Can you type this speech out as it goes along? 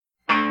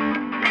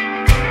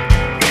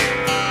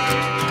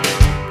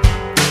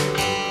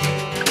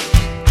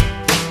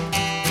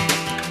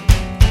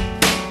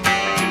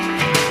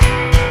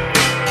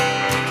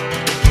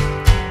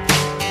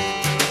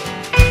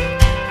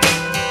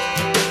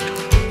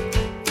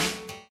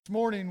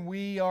morning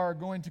we are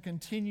going to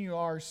continue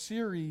our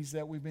series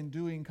that we've been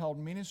doing called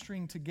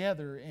Ministering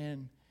Together.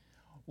 And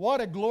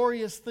what a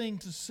glorious thing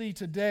to see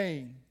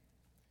today.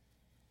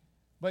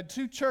 But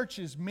two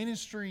churches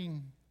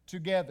ministering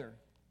together.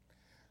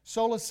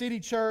 Sola City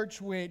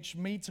Church, which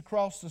meets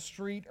across the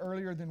street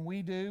earlier than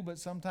we do, but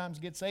sometimes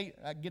gets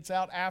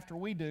out after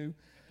we do.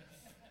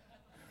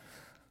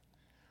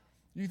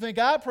 You think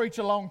I preach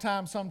a long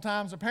time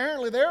sometimes.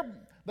 Apparently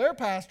their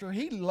pastor,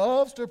 he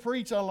loves to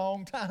preach a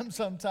long time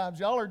sometimes.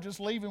 Y'all are just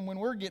leaving when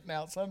we're getting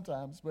out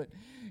sometimes. But,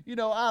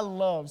 I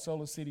love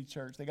Sola City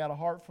Church. They got a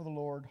heart for the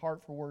Lord,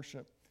 heart for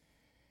worship.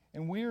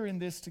 And we're in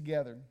this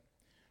together.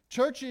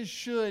 Churches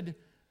should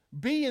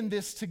be in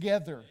this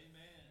together.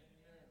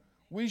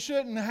 We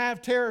shouldn't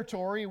have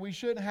territory. We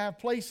shouldn't have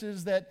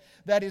places that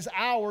is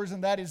ours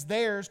and that is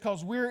theirs,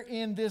 because we're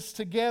in this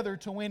together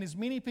to win as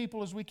many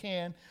people as we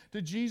can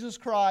to Jesus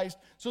Christ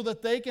so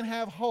that they can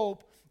have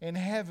hope in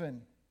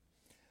heaven.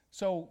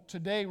 So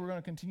today we're going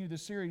to continue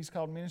this series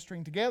called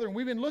Ministering Together. And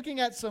we've been looking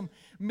at some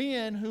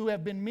men who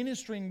have been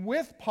ministering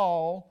with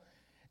Paul,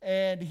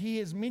 and he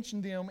has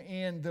mentioned them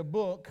in the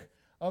book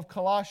of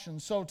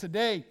Colossians. So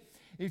today,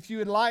 if you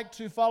would like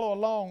to follow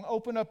along,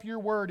 open up your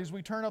Word as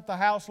we turn up the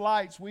house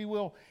lights. We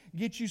will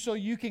get you so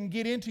you can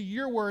get into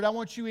your Word. I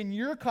want you in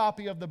your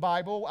copy of the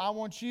Bible. I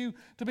want you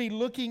to be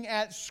looking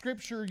at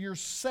Scripture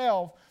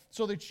yourself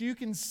so that you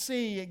can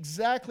see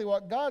exactly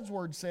what God's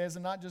Word says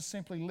and not just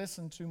simply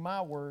listen to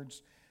my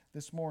words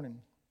this morning.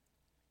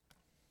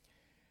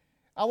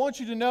 I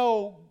want you to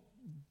know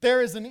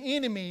there is an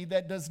enemy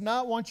that does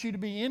not want you to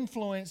be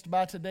influenced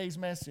by today's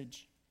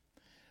message.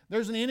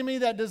 There's an enemy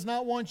that does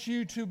not want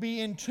you to be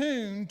in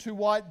tune to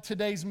what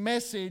today's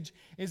message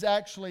is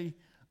actually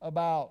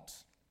about.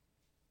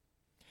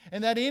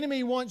 And that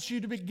enemy wants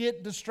you to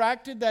get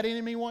distracted. That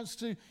enemy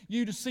wants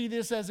you to see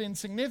this as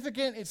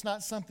insignificant. It's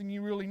not something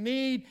you really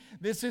need.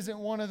 This isn't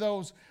one of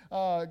those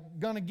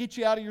going to get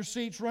you out of your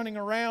seats running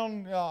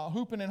around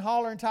hooping and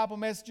hollering type of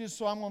messages,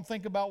 so I'm going to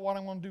think about what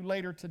I'm going to do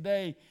later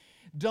today.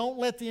 Don't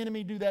let the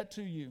enemy do that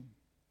to you.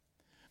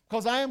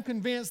 Because I am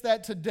convinced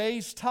that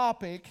today's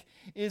topic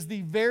is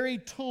the very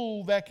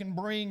tool that can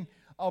bring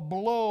a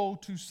blow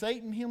to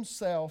Satan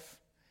himself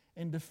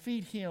and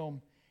defeat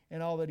him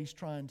in all that he's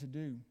trying to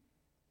do.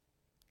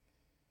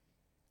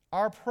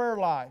 Our prayer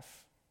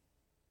life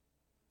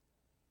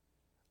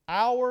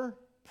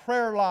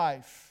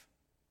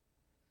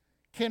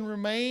can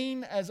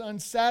remain as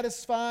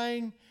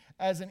unsatisfying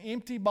as an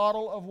empty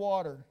bottle of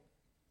water.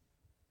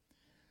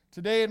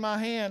 Today in my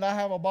hand I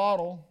have a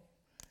bottle,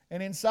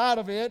 and inside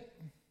of it,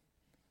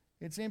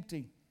 it's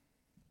empty.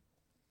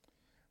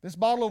 This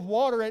bottle of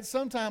water at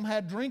some time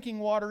had drinking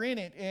water in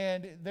it,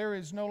 and there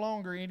is no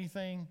longer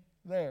anything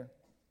there.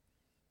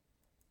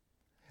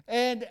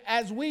 And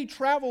as we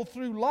travel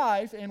through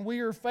life and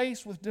we are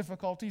faced with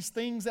difficulties,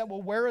 things that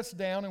will wear us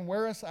down and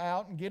wear us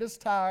out and get us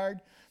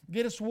tired,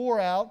 get us wore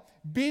out,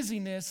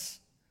 busyness,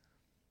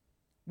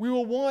 we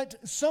will want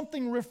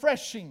something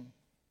refreshing,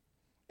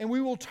 and we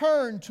will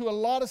turn to a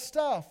lot of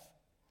stuff.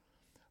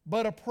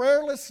 But a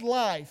prayerless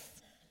life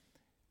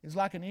is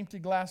like an empty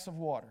glass of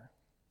water.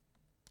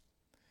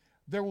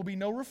 There will be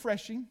no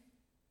refreshing.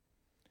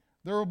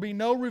 There will be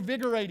no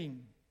revigorating.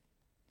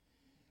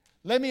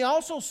 Let me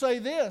also say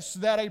this,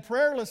 that a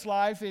prayerless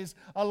life is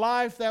a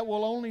life that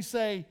will only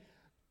say,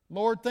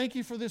 Lord, thank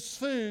you for this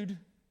food.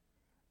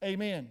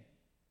 Amen.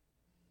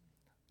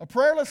 A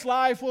prayerless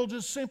life will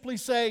just simply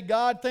say,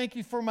 God, thank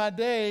you for my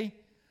day.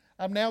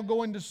 I'm now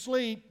going to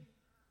sleep.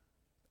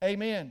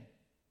 Amen.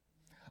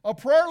 A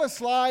prayerless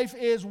life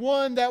is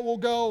one that will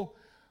go,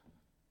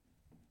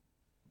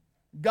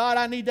 God,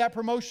 I need that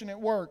promotion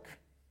at work.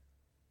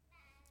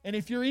 And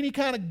if you're any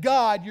kind of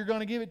God, you're going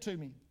to give it to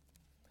me.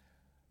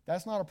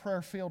 That's not a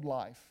prayer-filled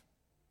life.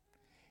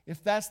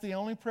 If that's the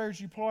only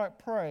prayers you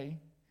pray,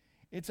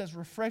 it's as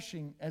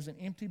refreshing as an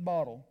empty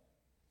bottle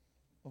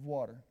of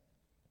water.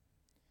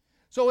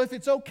 So if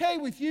it's okay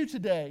with you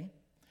today,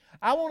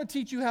 I want to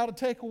teach you how to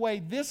take away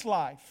this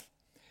life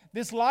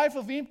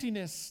of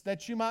emptiness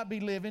that you might be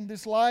living,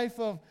 this life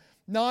of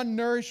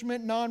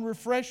non-nourishment,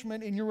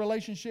 non-refreshment in your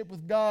relationship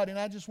with God, and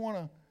I just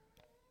want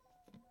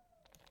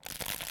to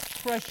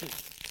crush it.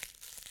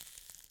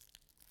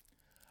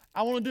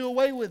 I want to do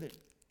away with it.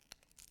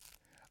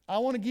 I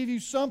want to give you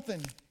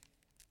something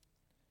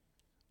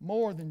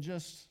more than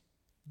just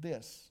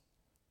this.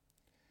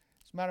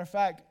 As a matter of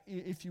fact,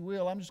 if you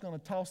will, I'm just going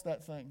to toss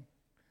that thing.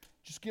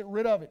 Just get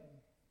rid of it.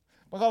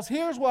 Because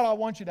here's what I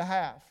want you to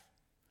have.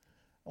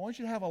 I want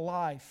you to have a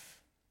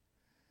life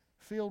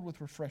filled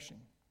with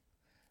refreshing.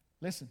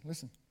 Listen.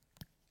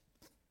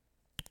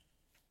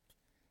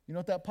 You know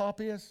what that pop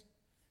is?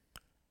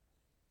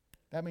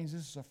 That means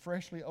this is a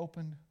freshly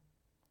opened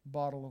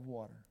bottle of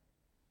water.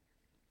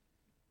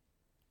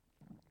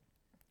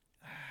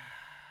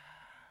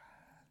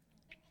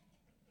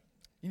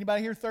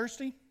 Anybody here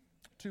thirsty?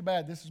 Too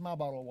bad, this is my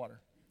bottle of water.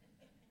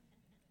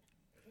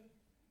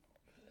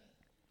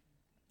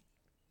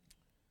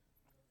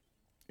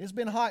 It's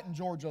been hot in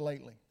Georgia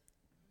lately.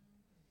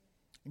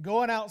 And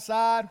going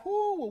outside,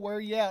 whoo, will wear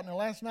you out. Now,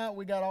 last night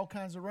we got all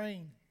kinds of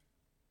rain.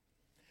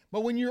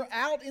 But when you're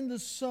out in the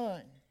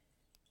sun,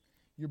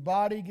 your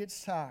body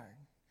gets tired.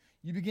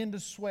 You begin to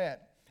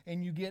sweat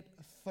and you get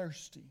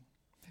thirsty.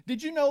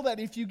 Did you know that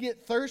if you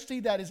get thirsty,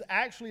 that is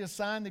actually a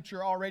sign that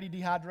you're already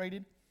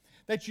dehydrated?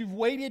 That you've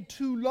waited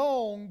too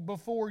long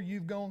before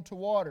you've gone to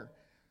water.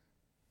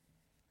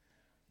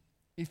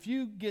 If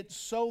you get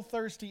so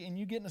thirsty and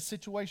you get in a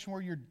situation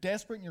where you're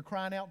desperate and you're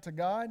crying out to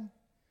God,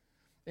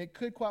 it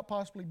could quite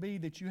possibly be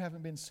that you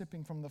haven't been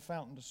sipping from the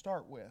fountain to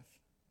start with.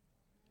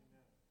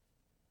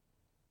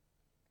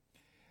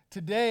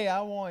 Today,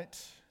 I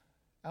want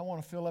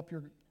to fill up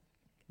your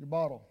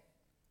bottle.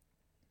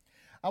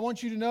 I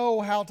want you to know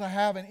how to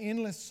have an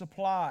endless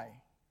supply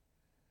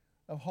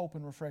of hope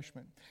and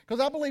refreshment. Because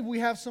I believe we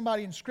have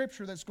somebody in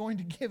Scripture that's going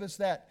to give us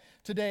that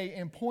today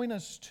and point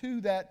us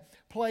to that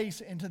place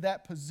and to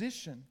that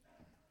position.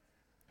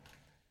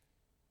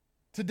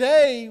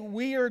 Today,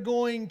 we are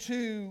going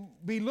to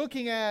be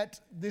looking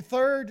at the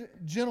third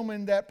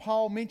gentleman that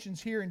Paul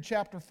mentions here in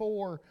chapter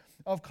 4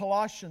 of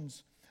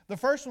Colossians. The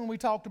first one we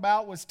talked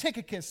about was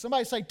Tychicus.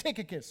 Somebody say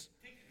Tychicus.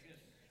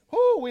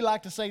 Whoo, we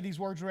like to say these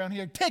words around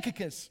here.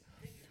 Tychicus.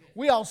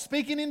 We all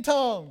speaking in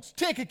tongues.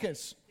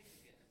 Tychicus.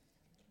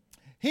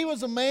 He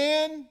was a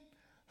man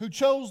who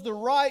chose the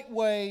right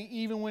way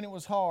even when it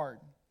was hard.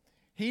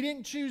 He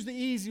didn't choose the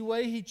easy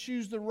way. He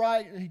chose the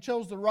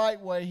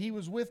right way. He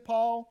was with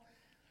Paul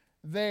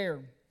there.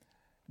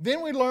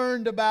 Then we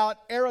learned about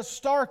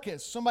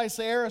Aristarchus. Somebody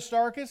say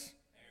Aristarchus.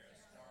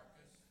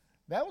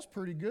 That was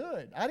pretty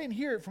good. I didn't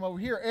hear it from over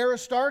here.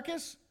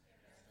 Aristarchus?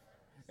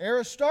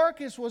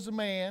 Aristarchus was a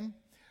man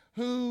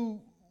who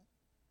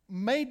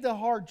made the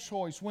hard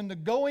choice. When the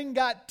going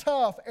got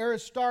tough,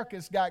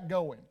 Aristarchus got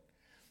going.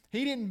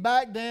 He didn't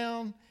back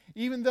down.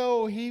 Even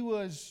though he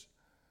was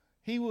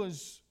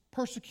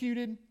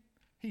persecuted,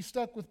 he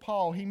stuck with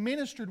Paul. He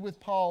ministered with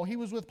Paul. He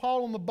was with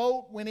Paul on the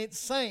boat when it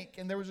sank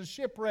and there was a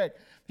shipwreck.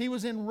 He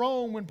was in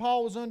Rome when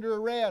Paul was under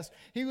arrest.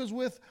 He was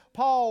with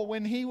Paul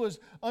when he was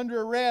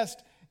under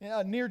arrest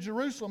near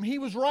Jerusalem. He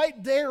was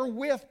right there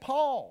with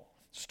Paul,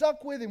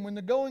 stuck with him. When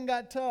the going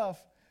got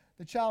tough,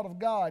 the child of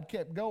God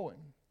kept going.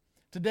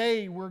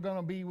 Today we're going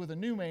to be with a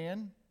new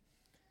man,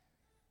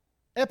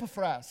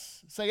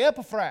 Epaphras. Say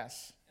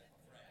Epaphras.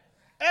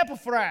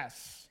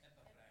 Epaphras.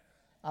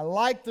 I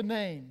like the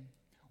name.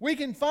 We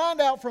can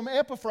find out from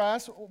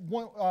Epaphras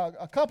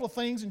a couple of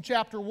things in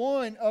chapter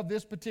 1 of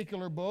this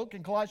particular book.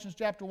 In Colossians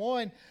chapter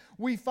 1,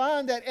 we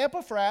find that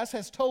Epaphras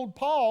has told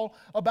Paul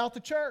about the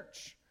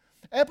church.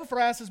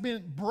 Epaphras has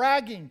been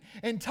bragging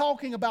and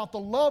talking about the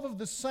love of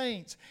the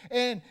saints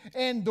and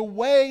the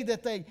way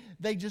that they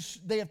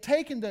have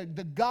taken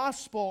the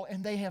gospel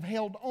and they have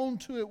held on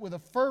to it with a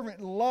fervent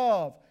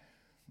love.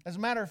 As a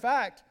matter of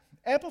fact,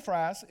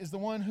 Epaphras is the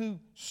one who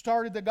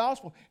started the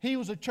gospel. He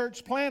was a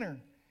church planter,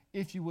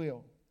 if you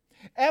will.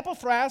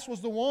 Epaphras was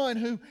the one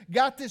who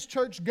got this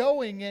church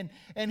going,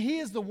 and he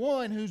is the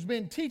one who's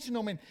been teaching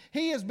them, and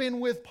he has been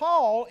with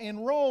Paul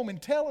in Rome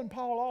and telling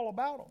Paul all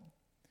about them.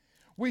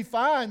 We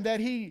find that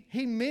he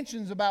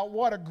mentions about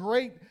what a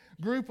great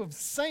group of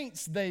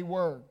saints they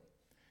were.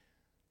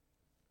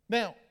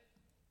 Now,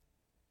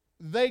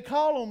 they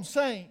call them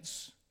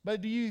saints,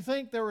 but do you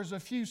think there was a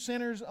few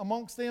sinners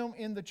amongst them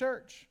in the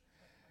church?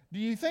 Do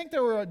you think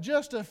there were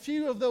just a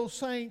few of those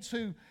saints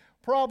who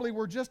probably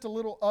were just a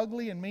little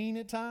ugly and mean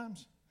at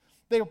times?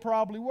 They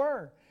probably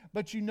were.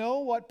 But you know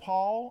what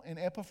Paul and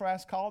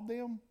Epaphras called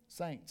them?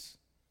 Saints.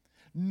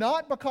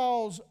 Not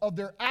because of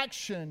their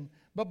action,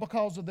 but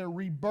because of their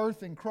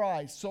rebirth in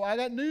Christ. So I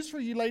got news for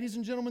you, ladies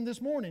and gentlemen,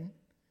 this morning.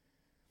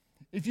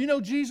 If you know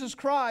Jesus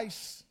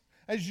Christ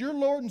as your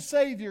Lord and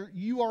Savior,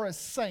 you are a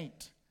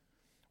saint.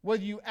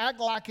 Whether you act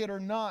like it or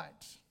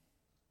not,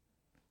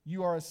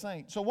 you are a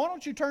saint. So why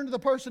don't you turn to the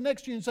person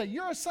next to you and say,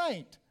 "You're a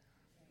saint."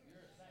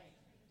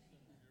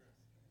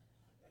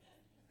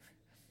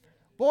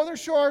 Boy, there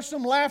sure are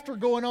some laughter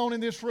going on in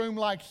this room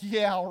like,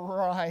 yeah,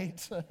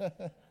 right.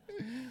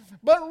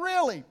 But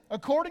really,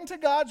 according to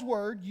God's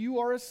Word, you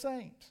are a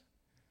saint.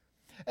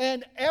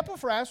 And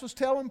Epaphras was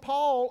telling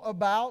Paul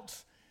about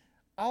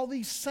all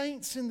these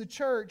saints in the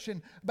church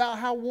and about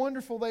how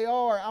wonderful they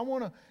are. I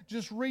want to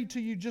just read to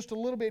you just a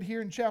little bit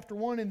here in chapter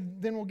 1,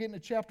 and then we'll get into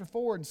chapter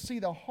 4 and see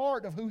the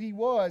heart of who he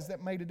was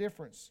that made a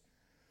difference.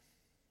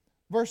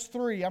 Verse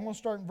 3, I'm going to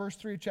start in verse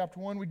 3 of chapter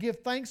 1. We give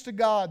thanks to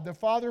God, the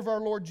Father of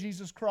our Lord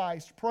Jesus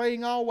Christ,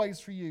 praying always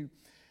for you,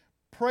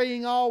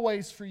 praying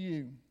always for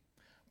you,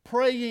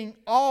 praying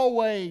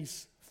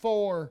always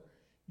for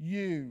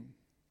you.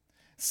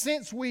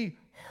 Since we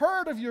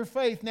heard of your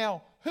faith,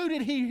 now, who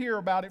did he hear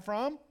about it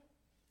from?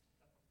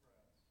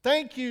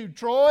 Thank you,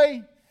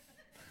 Troy.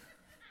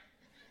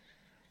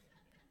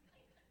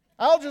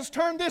 I'll just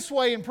turn this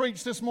way and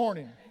preach this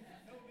morning.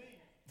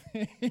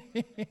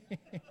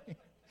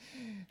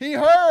 He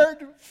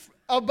heard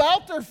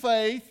about their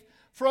faith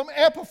from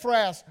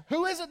Epaphras.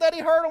 Who is it that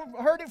he heard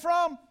it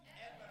from?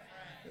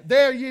 Epaphras.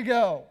 There you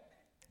go.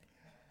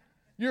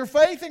 your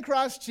faith in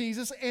Christ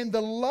Jesus and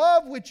the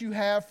love which you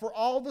have for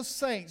all the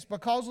saints,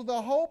 because of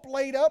the hope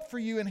laid up for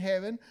you in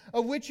heaven,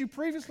 of which you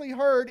previously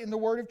heard in the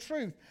word of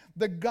truth,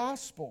 the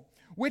gospel,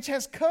 which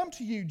has come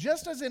to you,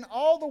 just as in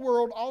all the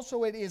world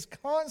also it is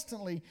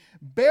constantly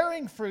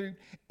bearing fruit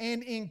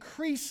and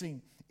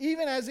increasing,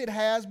 even as it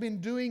has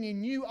been doing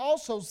in you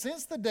also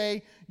since the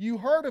day you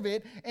heard of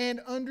it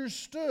and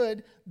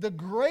understood the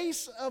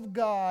grace of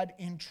God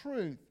in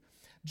truth.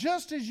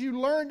 Just as you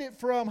learned it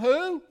from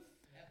who?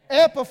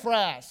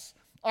 Epaphras,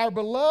 our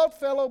beloved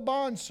fellow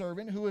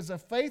bondservant, who is a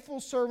faithful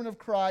servant of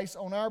Christ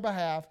on our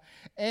behalf,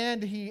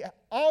 and he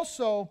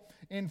also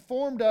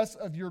informed us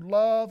of your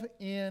love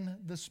in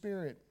the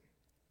Spirit.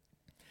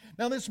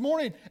 Now this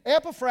morning,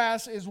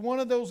 Epaphras is one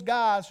of those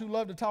guys who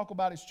love to talk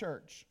about his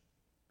church.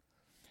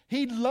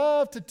 He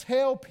loved to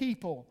tell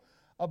people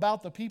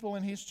about the people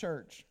in his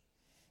church.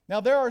 Now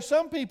there are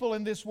some people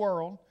in this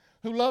world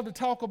who love to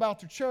talk about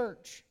their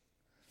church.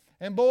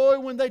 And boy,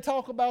 when they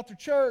talk about their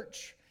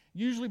church,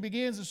 usually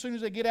begins as soon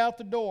as they get out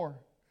the door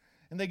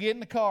and they get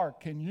in the car.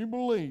 Can you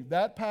believe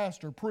that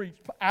pastor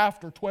preached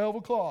after 12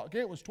 o'clock?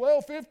 It was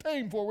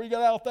 12:15 before we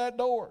got out that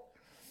door.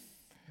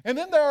 And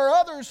then there are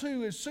others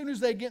who, as soon as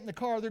they get in the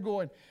car, they're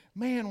going,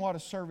 man, what a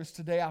service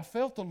today. I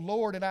felt the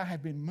Lord and I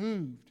have been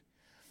moved.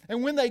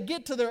 And when they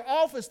get to their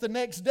office the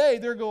next day,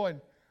 they're going,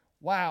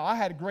 wow, I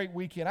had a great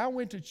weekend. I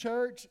went to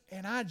church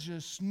and I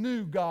just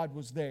knew God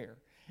was there.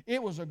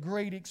 It was a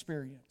great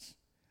experience.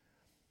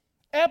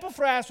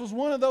 Epaphras was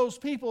one of those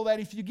people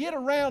that if you get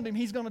around him,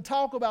 he's going to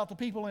talk about the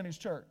people in his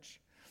church.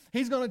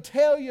 He's going to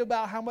tell you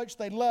about how much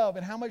they love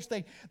and how much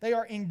they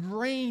are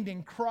ingrained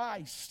in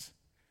Christ.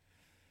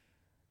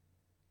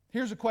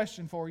 Here's a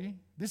question for you.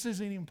 This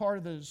isn't even part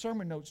of the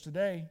sermon notes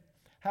today.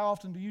 How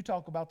often do you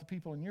talk about the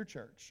people in your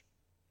church?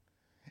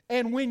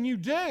 And when you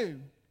do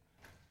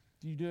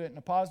you do it in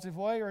a positive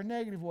way or a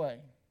negative way?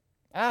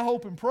 I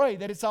hope and pray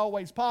that it's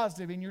always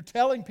positive and you're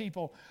telling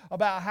people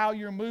about how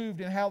you're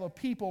moved and how the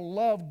people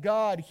love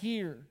God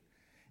here.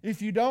 If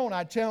you don't,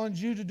 I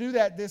challenge you to do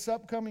that this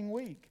upcoming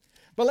week.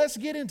 But let's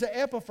get into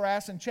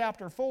Epaphras in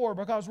chapter 4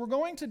 because we're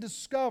going to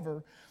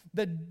discover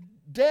the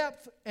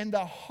depth and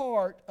the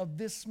heart of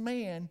this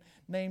man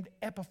named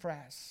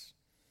Epaphras.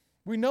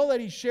 We know that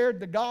he shared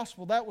the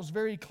gospel. That was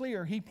very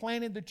clear. He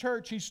planted the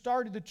church. He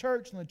started the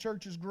church, and the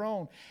church has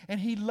grown. And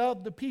he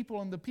loved the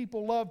people, and the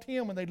people loved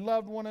him, and they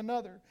loved one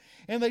another.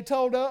 And they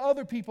told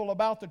other people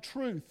about the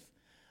truth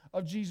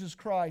of Jesus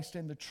Christ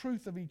and the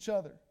truth of each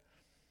other.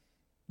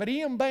 But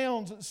E.M.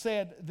 Bounds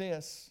said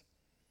this: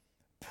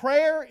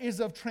 prayer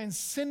is of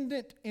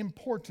transcendent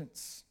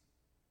importance.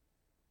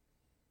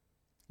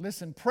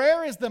 Listen,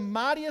 prayer is the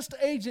mightiest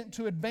agent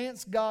to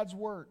advance God's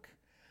work.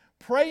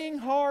 Praying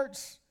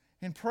hearts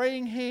and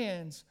praying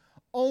hands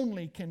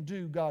only can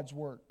do God's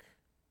work.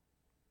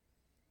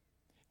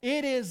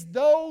 It is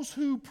those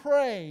who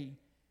pray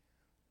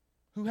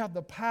who have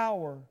the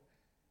power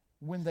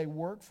when they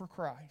work for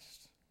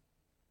Christ.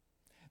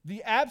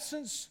 The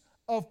absence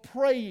of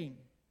praying,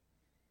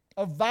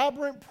 a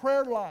vibrant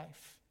prayer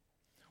life,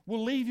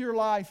 will leave your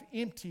life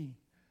empty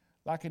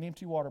like an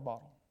empty water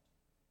bottle.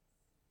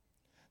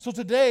 So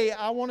today,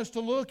 I want us to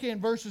look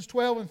in verses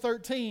 12 and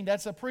 13.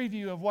 That's a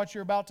preview of what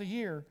you're about to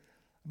hear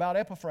about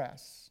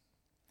Epaphras.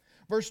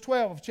 Verse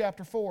 12 of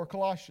chapter 4,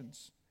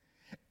 Colossians.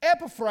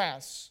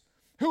 Epaphras,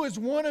 who is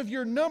one of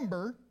your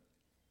number,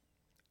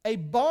 a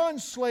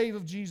bondslave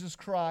of Jesus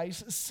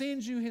Christ,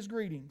 sends you his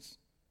greetings.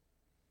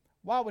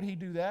 Why would he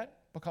do that?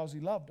 Because he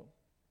loved them.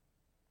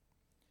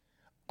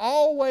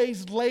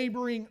 Always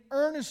laboring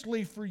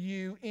earnestly for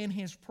you in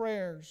his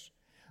prayers,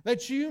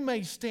 that you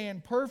may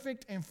stand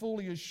perfect and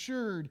fully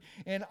assured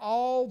in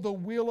all the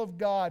will of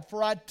God.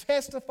 For I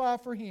testify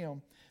for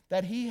him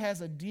that he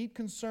has a deep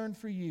concern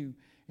for you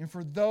and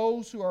for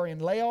those who are in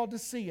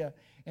Laodicea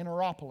and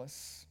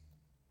Hierapolis.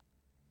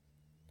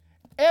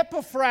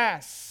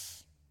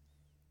 Epaphras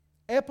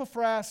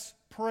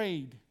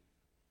prayed.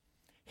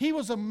 He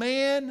was a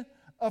man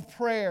of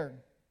prayer.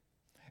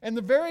 And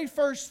the very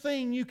first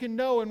thing you can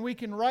know, and we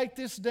can write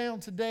this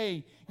down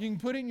today, you can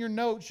put it in your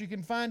notes, you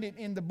can find it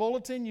in the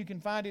bulletin, you can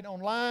find it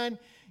online,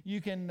 you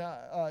can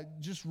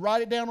just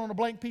write it down on a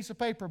blank piece of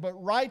paper, but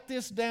write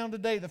this down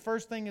today. The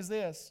first thing is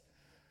this: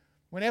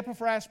 when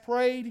Epaphras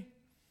prayed,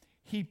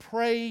 he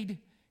prayed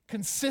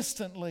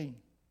consistently.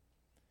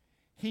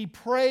 He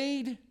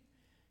prayed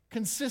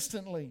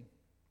consistently.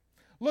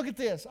 Look at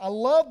this. I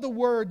love the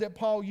word that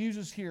Paul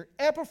uses here.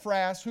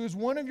 Epaphras, who is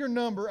one of your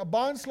number, a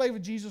bondslave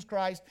of Jesus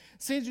Christ,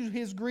 sends you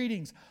his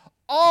greetings.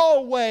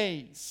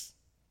 Always.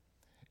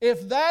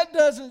 If that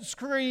doesn't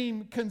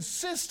scream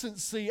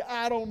consistency,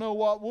 I don't know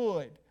what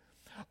would.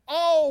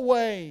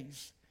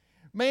 Always.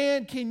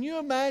 Man, can you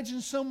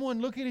imagine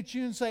someone looking at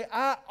you and say,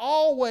 I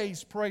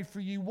always pray for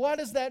you? What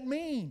does that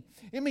mean?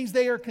 It means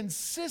they are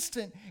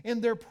consistent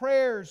in their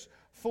prayers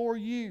for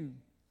you.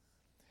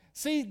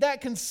 See,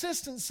 that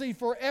consistency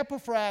for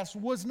Epaphras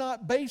was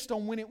not based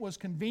on when it was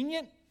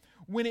convenient,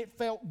 when it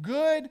felt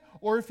good,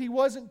 or if he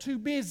wasn't too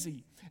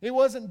busy. It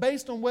wasn't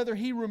based on whether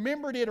he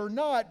remembered it or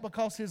not,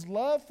 because his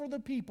love for the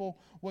people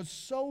was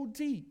so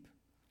deep.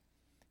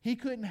 he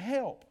couldn't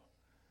help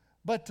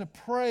but to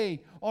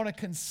pray on a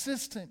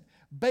consistent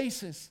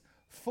basis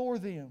for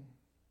them.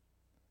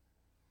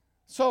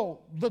 So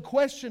the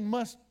question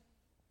must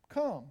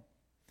come.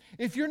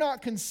 If you're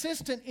not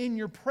consistent in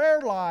your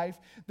prayer life,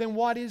 then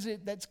what is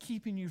it that's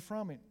keeping you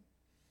from it?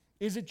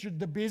 Is it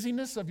the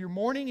busyness of your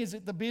morning? Is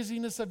it the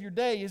busyness of your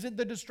day? Is it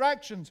the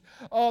distractions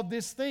of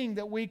this thing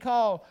that we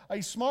call a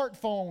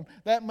smartphone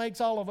that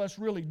makes all of us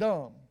really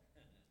dumb?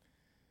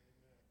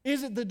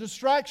 Is it the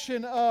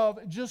distraction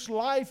of just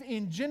life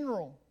in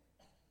general?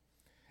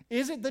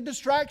 Is it the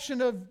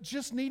distraction of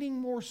just needing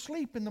more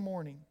sleep in the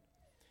morning?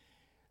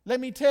 Let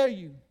me tell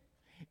you,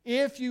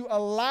 if you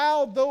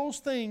allow those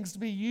things to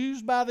be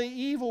used by the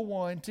evil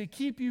one to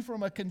keep you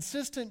from a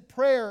consistent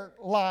prayer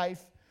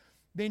life,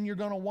 then you're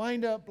going to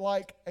wind up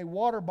like a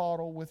water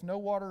bottle with no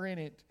water in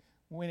it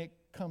when it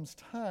comes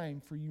time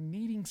for you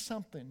needing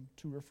something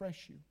to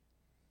refresh you.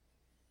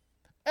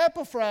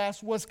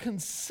 Epaphras was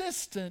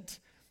consistent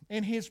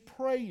in his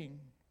praying.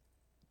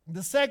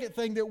 The second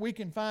thing that we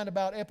can find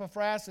about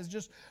Epaphras is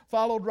just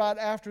followed right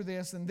after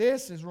this, and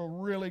this is a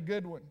really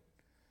good one.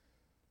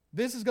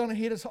 This is going to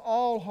hit us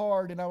all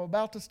hard, and I'm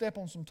about to step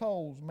on some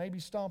toes, maybe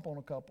stomp on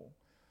a couple.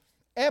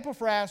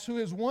 Epaphras, who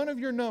is one of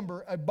your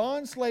number, a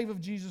bondslave of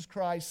Jesus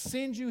Christ,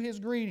 sends you his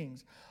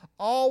greetings,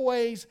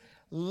 always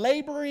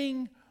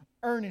laboring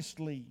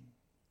earnestly.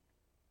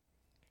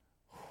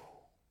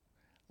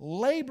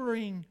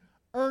 Laboring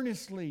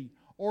earnestly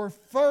or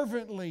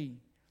fervently.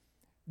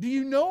 Do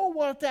you know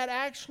what that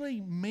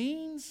actually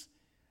means?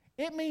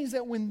 It means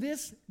that when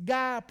this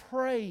guy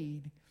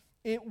prayed,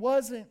 it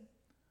wasn't,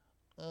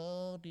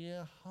 "Oh,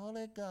 dear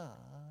holy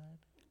God,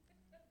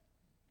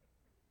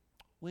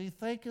 we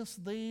thanketh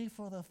thee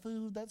for the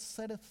food that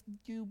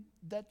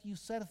you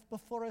setteth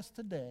before us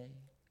today."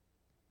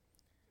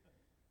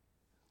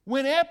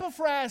 When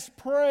Epaphras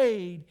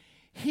prayed,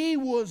 he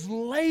was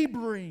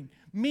laboring,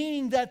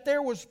 meaning that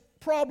there was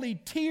probably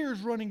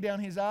tears running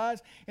down his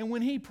eyes. And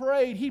when he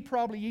prayed, he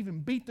probably even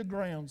beat the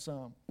ground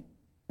some.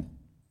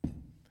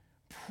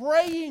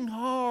 Praying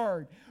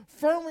hard,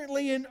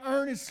 fervently and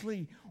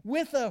earnestly,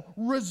 with a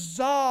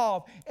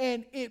resolve.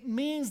 And it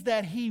means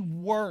that he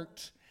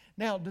worked.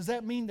 Now, does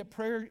that mean that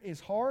prayer is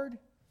hard?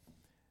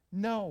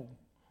 No.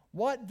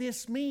 What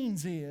this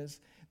means is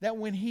that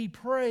when he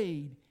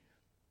prayed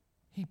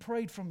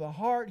from the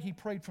heart. He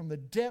prayed from the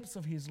depths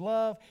of his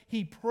love.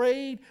 He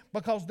prayed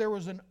because there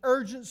was an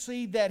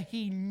urgency that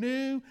he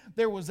knew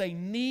there was a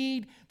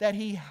need that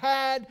he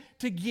had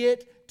to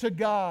get to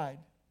God.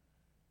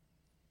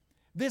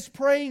 This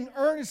praying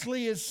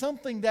earnestly is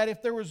something that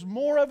if there was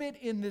more of it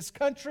in this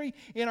country,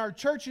 in our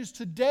churches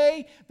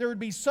today, there would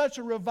be such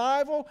a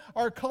revival.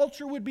 Our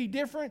culture would be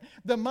different.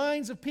 The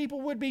minds of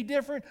people would be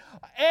different.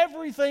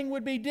 Everything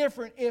would be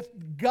different if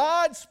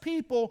God's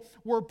people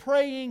were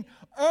praying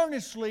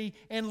earnestly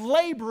and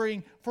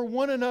laboring for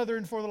one another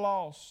and for the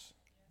lost.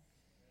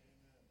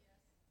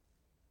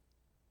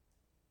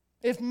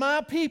 If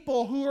my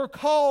people who are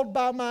called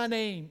by my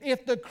name,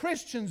 if the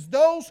Christians,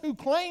 those who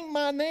claim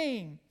my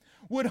name,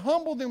 would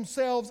humble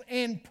themselves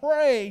and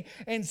pray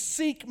and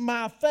seek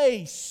my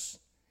face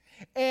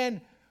and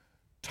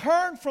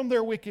turn from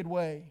their wicked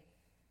way.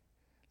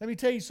 Let me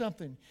tell you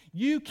something.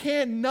 You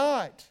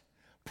cannot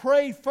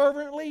pray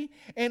fervently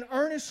and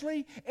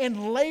earnestly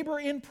and labor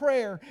in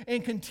prayer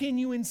and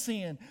continue in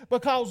sin,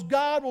 because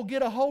God will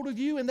get a hold of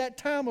you in that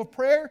time of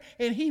prayer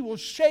and He will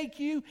shake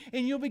you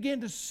and you'll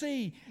begin to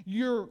see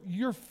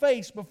your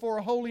face before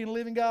a holy and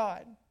living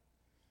God.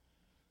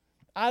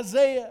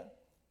 Isaiah,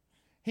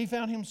 he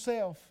found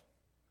himself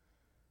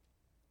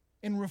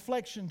in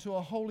reflection to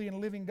a holy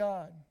and living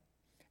God.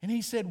 And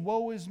he said,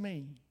 "Woe is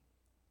me."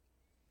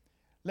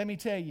 Let me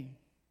tell you,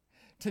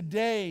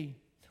 today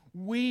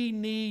we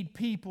need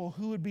people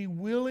who would be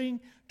willing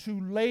to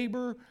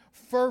labor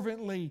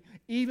fervently,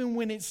 even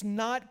when it's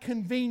not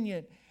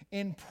convenient,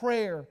 in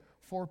prayer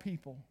for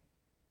people.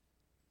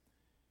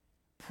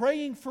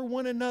 Praying for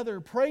one another,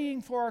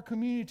 praying for our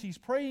communities,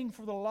 praying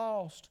for the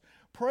lost,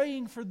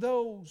 praying for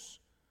those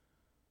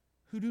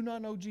who do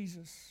not know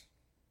Jesus.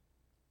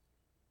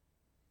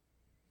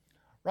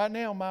 Right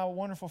now, my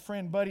wonderful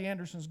friend Buddy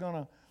Anderson's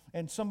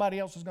and somebody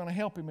else is going to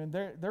help him, and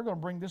they're going to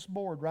bring this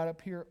board right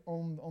up here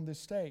on this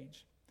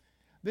stage.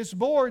 This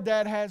board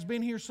that has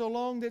been here so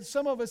long that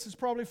some of us has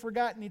probably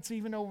forgotten it's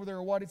even over there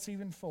or what it's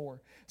even for.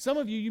 Some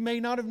of you may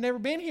not have never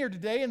been here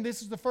today, and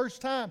this is the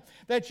first time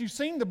that you've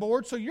seen the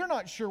board, so you're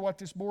not sure what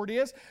this board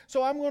is.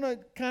 So I'm going to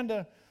kind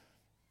of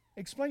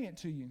explain it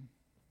to you.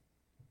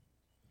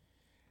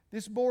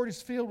 This board is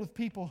filled with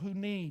people who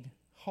need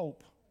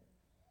hope.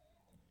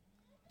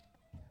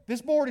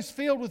 This board is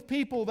filled with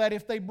people that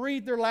if they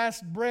breathed their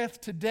last breath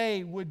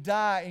today would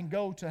die and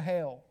go to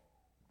hell.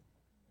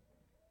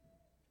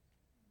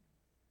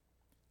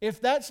 If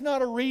that's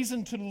not a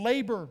reason to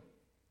labor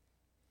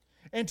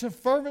and to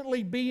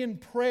fervently be in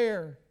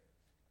prayer,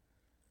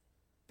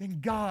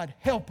 then God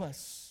help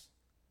us.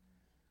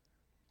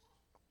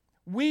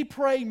 We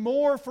pray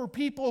more for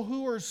people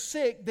who are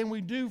sick than we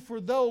do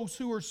for those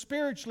who are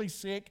spiritually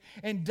sick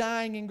and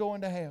dying and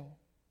going to hell.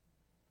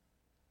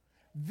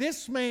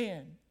 this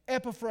man,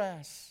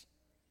 Epaphras,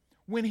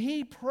 when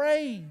he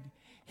prayed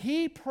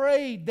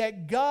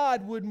that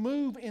God would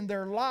move in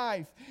their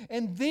life.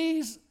 And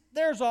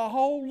there's a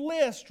whole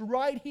list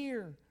right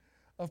here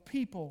of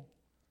people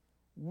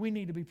we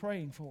need to be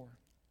praying for.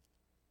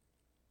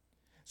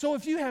 So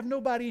if you have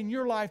nobody in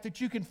your life that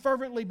you can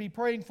fervently be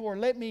praying for,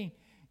 let me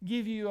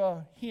give you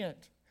a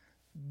hint.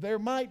 There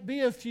might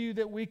be a few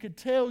that we could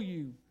tell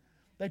you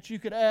that you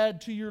could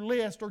add to your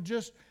list or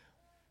just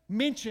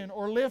mention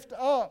or lift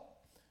up.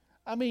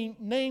 I mean,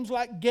 names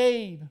like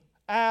Gabe,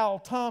 Al,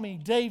 Tommy,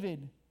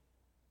 David,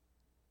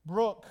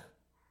 Brooke,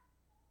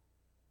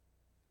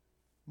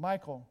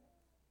 Michael,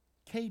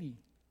 Katie.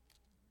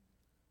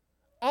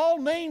 All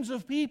names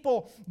of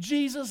people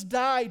Jesus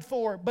died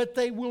for, but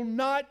they will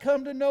not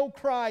come to know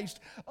Christ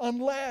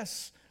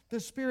unless the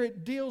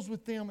Spirit deals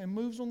with them and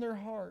moves on their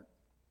heart.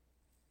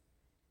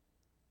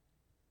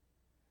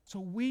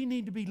 So we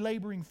need to be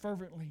laboring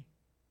fervently.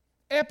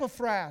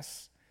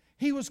 Epaphras,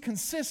 he was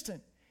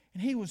consistent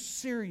and he was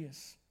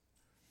serious.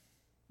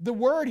 The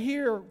word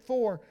here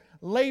for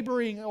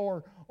laboring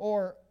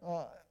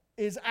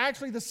is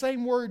actually the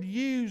same word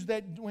used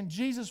that when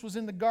Jesus was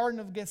in the Garden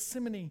of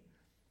Gethsemane.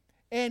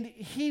 And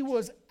he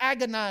was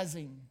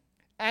agonizing.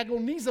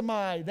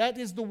 Agonizomai. That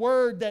is the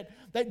word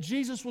that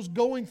Jesus was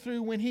going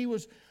through when he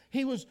was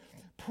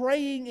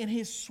praying and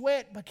his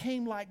sweat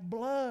became like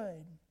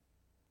blood.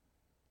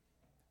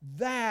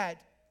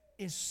 That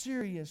is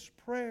serious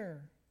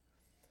prayer.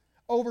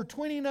 Over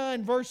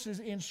 29 verses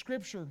in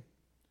Scripture,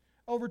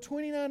 over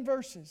 29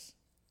 verses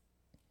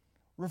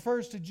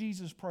refers to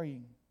Jesus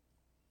praying.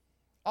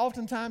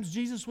 Oftentimes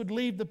Jesus would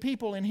leave the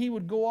people and he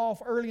would go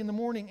off early in the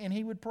morning and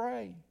he would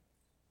pray.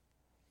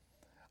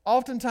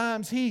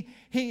 Oftentimes he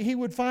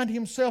would find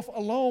himself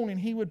alone and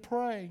he would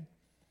pray.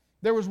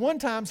 There was one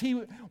time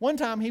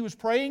he was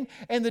praying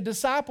and the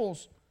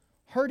disciples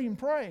heard him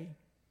pray.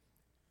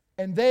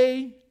 And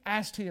they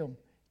asked him,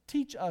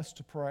 "Teach us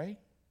to pray."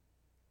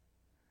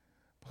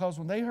 Because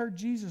when they heard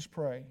Jesus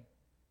pray,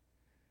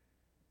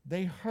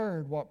 they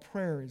heard what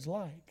prayer is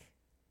like.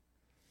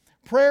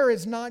 Prayer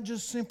is not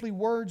just simply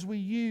words we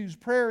use.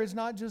 Prayer is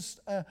not just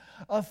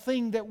a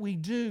thing that we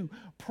do.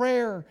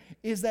 Prayer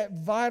is that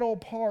vital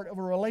part of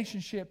a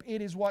relationship.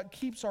 It is what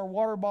keeps our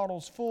water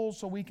bottles full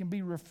so we can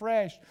be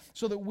refreshed,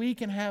 so that we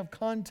can have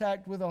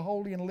contact with a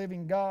holy and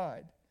living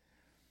God.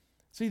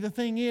 See, the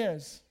thing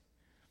is,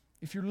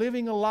 if you're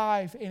living a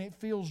life and it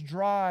feels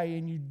dry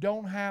and you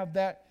don't have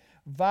that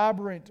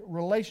vibrant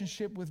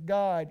relationship with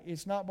God,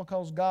 it's not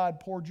because God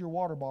poured your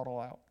water bottle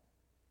out.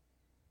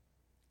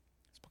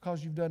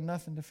 Because you've done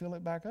nothing to fill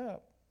it back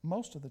up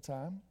most of the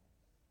time.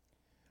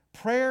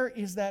 Prayer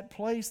is that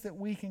place that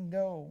we can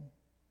go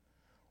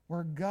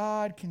where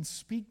God can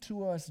speak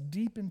to us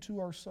deep into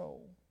our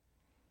soul.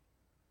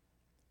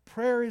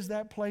 Prayer is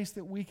that place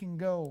that we can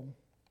go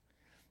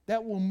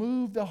that will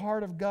move the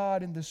heart of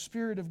God and the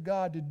Spirit of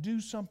God to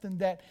do something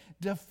that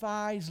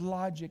defies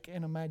logic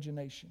and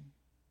imagination.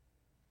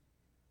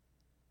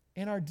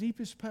 In our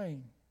deepest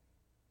pain,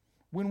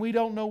 when we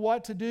don't know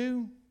what to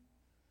do,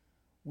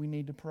 we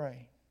need to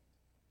pray.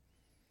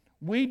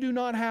 We do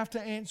not have to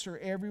answer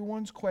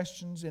everyone's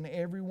questions and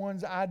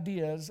everyone's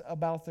ideas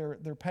about their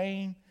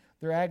pain,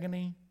 their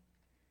agony.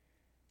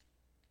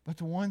 But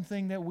the one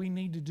thing that we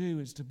need to do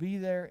is to be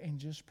there and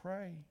just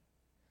pray.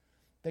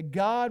 That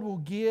God will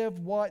give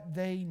what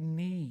they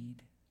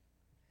need.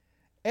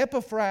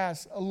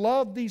 Epaphras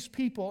loved these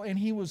people and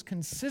he was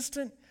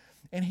consistent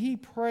and he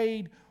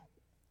prayed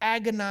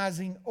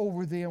agonizing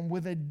over them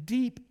with a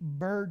deep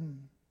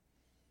burden.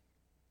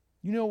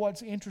 You know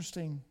what's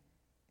interesting?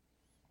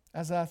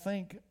 As I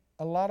think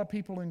a lot of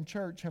people in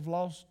church have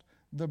lost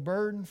the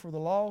burden for the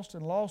lost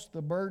and lost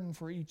the burden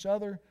for each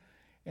other,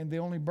 and the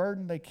only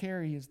burden they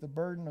carry is the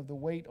burden of the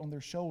weight on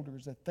their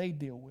shoulders that they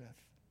deal with.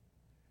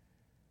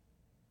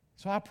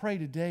 So I pray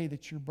today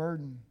that your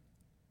burden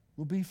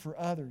will be for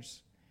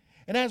others.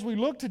 And as we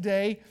look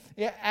today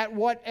at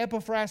what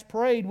Epaphras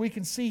prayed, we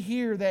can see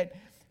here that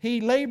he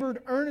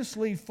labored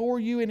earnestly for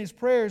you in his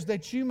prayers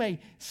that you may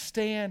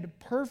stand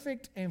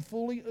perfect and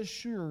fully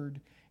assured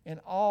in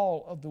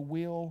all of the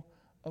will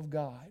of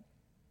God.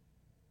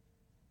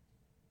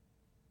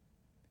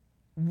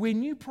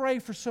 When you pray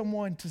for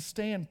someone to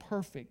stand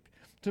perfect,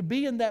 to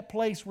be in that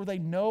place where they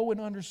know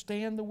and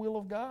understand the will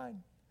of God,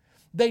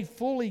 they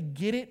fully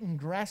get it and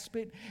grasp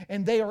it,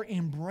 and they are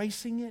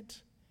embracing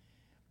it,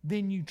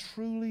 then you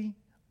truly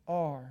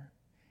are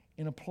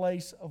in a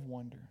place of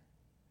wonder.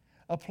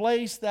 A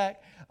place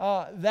that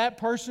that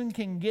person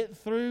can get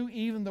through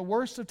even the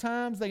worst of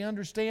times. They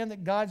understand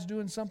that God's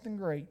doing something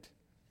great.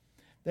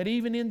 That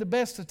even in the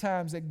best of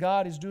times that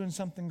God is doing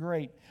something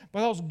great.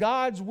 Because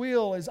God's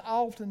will is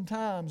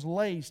oftentimes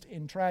laced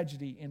in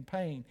tragedy and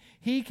pain.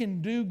 He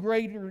can do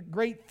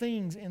great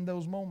things in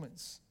those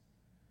moments.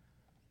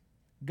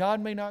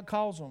 God may not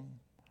cause them,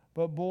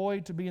 but boy,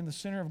 to be in the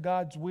center of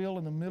God's will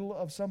in the middle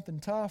of something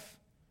tough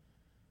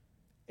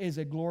is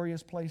a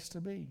glorious place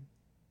to be.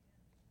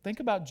 Think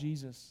about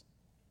Jesus.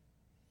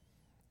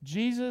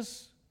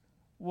 Jesus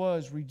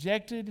was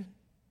rejected.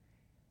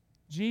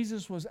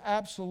 Jesus was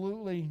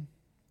absolutely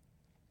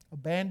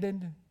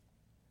abandoned.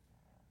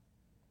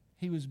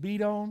 He was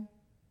beat on,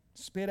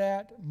 spit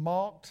at,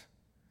 mocked.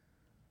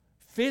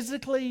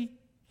 Physically,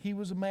 he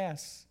was a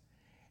mess.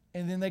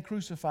 And then they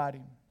crucified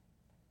him.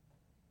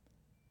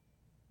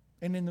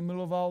 And in the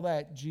middle of all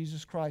that,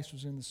 Jesus Christ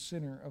was in the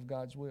center of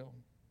God's will.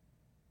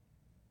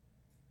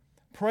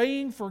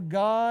 Praying for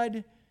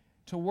God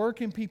to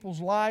work in people's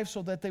lives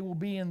so that they will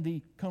be in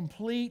the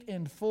complete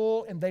and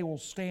full and they will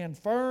stand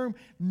firm,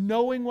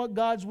 knowing what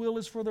God's will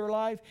is for their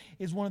life,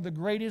 is one of the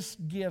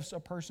greatest gifts a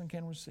person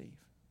can receive.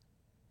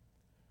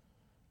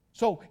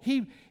 So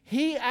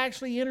he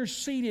actually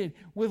interceded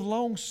with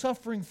long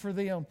suffering for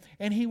them,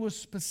 and he was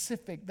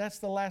specific. That's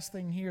the last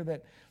thing here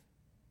that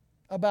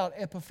about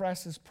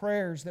Epaphras'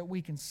 prayers that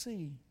we can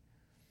see.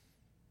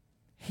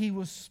 He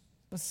was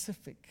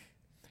specific.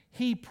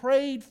 He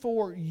prayed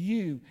for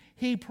you.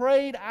 He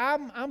prayed,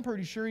 I'm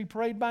pretty sure he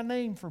prayed by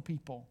name for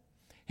people.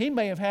 He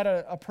may have had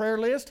a prayer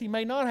list. He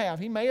may not have.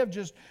 He may have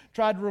just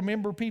tried to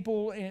remember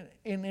people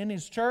in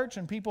his church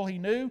and people he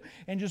knew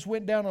and just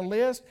went down a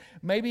list.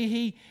 Maybe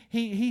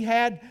he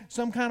had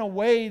some kind of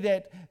way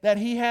that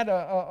he had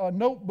a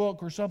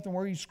notebook or something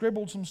where he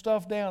scribbled some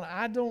stuff down.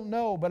 I don't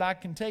know, but I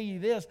can tell you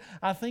this.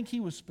 I think he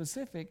was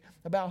specific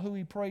about who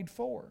he prayed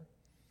for.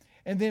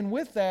 And then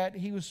with that,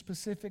 he was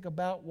specific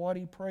about what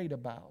he prayed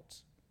about.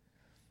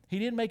 He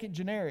didn't make it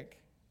generic.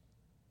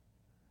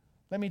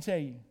 Let me tell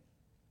you,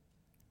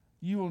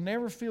 you will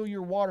never fill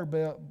your water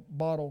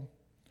bottle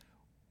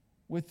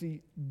with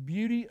the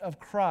beauty of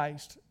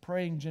Christ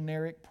praying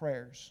generic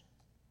prayers.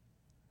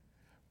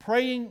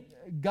 Praying,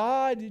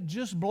 God,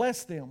 just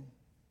bless them.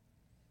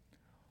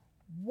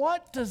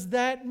 What does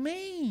that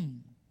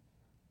mean?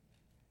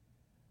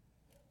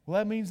 Well,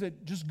 that means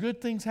that just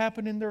good things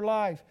happen in their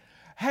life.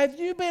 Have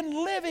you been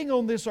living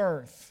on this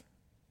earth?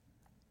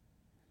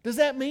 Does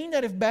that mean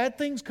that if bad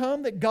things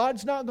come, that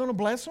God's not going to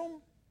bless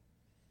them?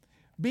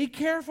 Be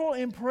careful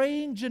in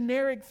praying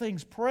generic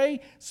things.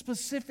 Pray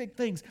specific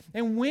things.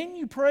 And when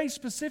you pray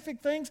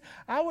specific things,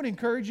 I would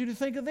encourage you to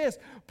think of this.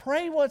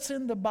 Pray what's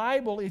in the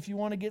Bible if you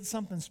want to get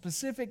something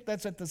specific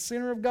that's at the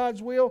center of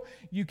God's will.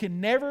 You can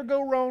never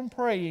go wrong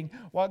praying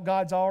what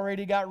God's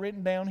already got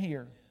written down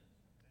here.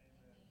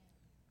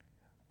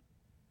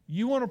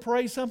 You want to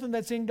pray something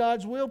that's in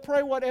God's will?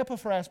 Pray what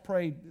Epaphras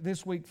prayed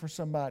this week for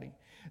somebody.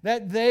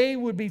 That they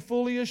would be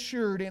fully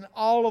assured in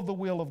all of the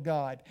will of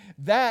God.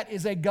 That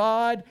is a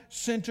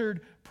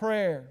God-centered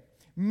prayer.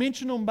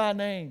 Mention them by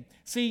name.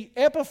 See,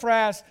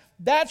 Epaphras,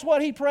 that's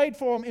what he prayed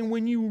for them. And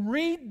when you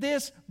read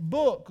this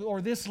book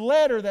or this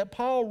letter that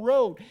Paul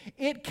wrote,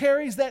 it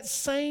carries that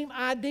same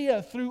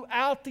idea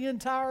throughout the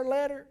entire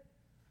letter.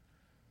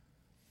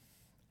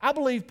 I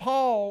believe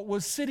Paul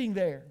was sitting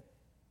there.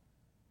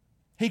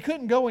 He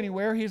couldn't go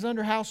anywhere. He was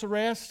under house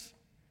arrest.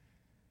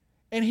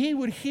 And he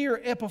would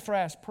hear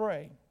Epaphras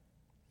pray.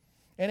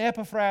 And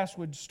Epaphras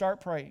would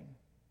start praying.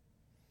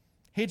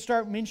 He'd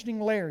start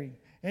mentioning Larry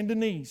and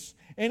Denise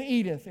and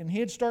Edith. And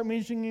he'd start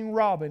mentioning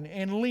Robin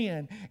and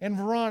Lynn and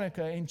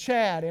Veronica and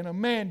Chad and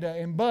Amanda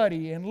and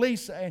Buddy and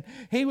Lisa. And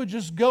he would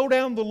just go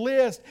down the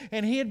list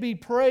and he'd be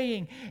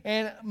praying.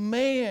 And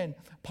man,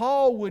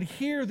 Paul would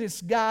hear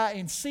this guy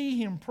and see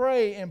him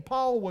pray, and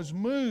Paul was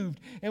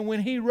moved. And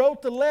when he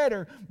wrote the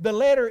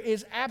letter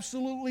is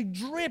absolutely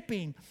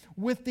dripping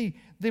with the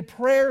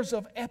prayers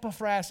of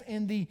Epaphras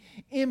and the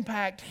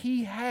impact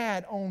he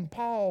had on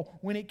Paul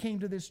when it came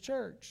to this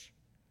church.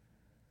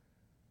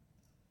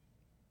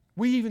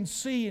 We even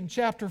see in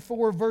chapter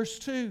 4, verse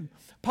 2,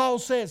 Paul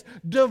says,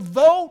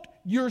 devote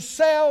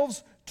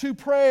yourselves to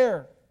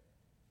prayer.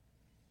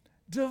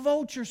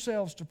 Devote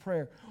yourselves to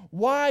prayer.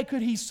 Why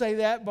could he say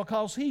that?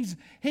 Because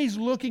he's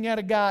looking at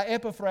a guy,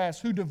 Epaphras,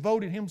 who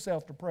devoted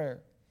himself to prayer.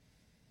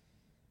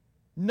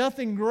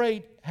 Nothing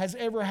great has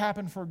ever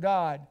happened for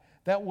God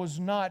that was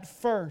not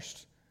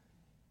first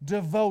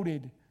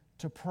devoted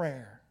to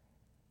prayer.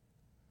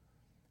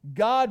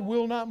 God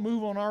will not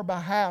move on our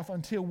behalf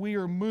until we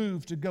are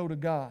moved to go to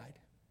God.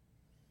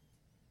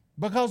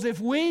 Because if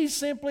we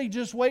simply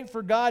just wait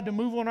for God to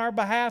move on our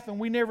behalf and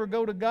we never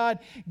go to God,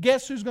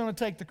 guess who's going to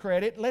take the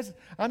credit?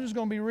 I'm just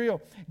going to be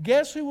real.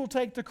 Guess who will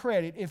take the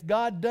credit if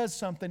God does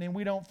something and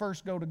we don't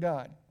first go to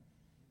God?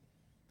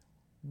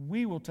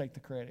 We will take the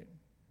credit.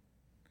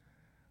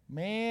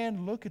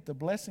 Man, look at the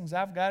blessings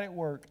I've got at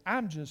work.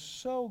 I'm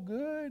just so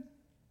good.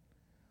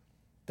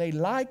 They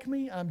like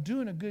me. I'm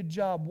doing a good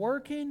job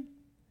working.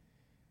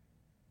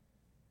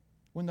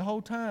 When the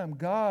whole time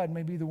God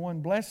may be the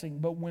one blessing.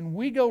 But when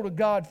we go to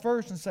God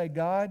first and say,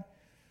 God,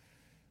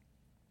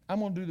 I'm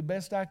going to do the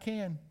best I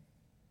can.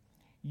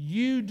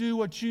 You do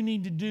what you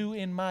need to do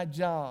in my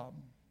job.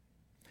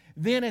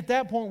 Then at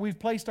that point we've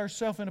placed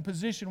ourselves in a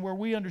position where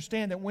we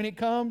understand that when it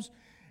comes,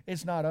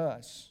 it's not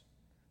us.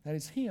 That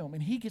it's Him,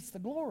 and He gets the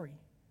glory.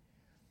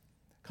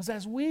 Because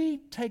as we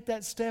take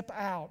that step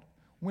out,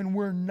 when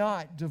we're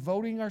not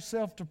devoting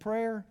ourselves to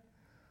prayer,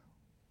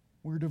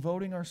 we're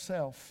devoting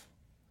ourselves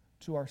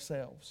to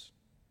ourselves.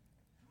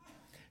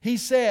 He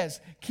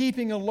says,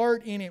 keeping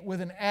alert in it with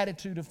an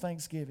attitude of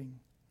thanksgiving.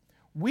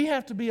 We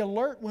have to be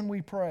alert when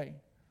we pray.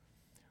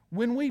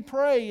 When we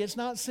pray, it's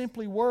not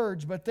simply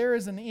words, but there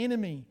is an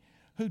enemy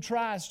who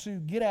tries to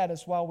get at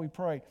us while we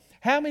pray.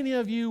 How many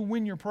of you,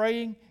 when you're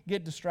praying,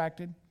 get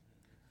distracted?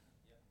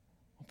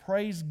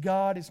 Praise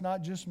God, it's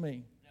not just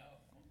me.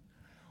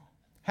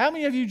 How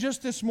many of you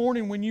just this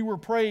morning when you were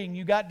praying,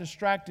 you got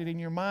distracted and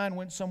your mind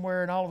went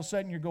somewhere and all of a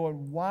sudden you're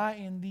going, why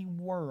in the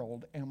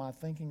world am I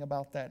thinking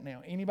about that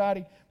now?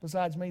 Anybody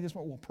besides me this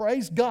morning? Well,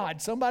 praise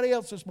God, somebody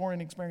else this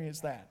morning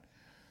experienced that.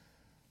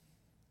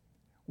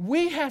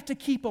 We have to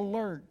keep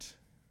alert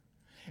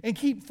and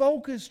keep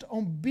focused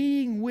on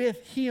being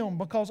with Him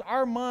because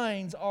our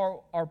minds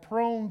are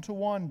prone to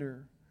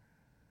wander.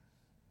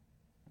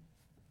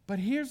 But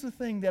here's the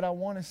thing that I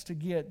want us to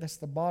get, that's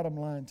the bottom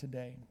line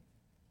today.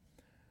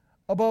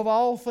 Above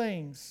all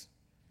things,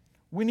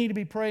 we need to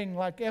be praying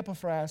like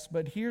Epaphras,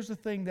 but here's the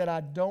thing that I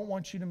don't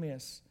want you to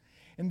miss.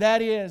 And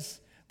that is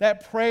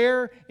that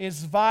prayer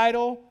is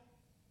vital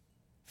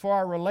for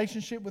our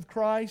relationship with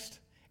Christ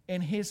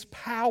and His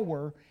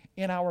power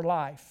in our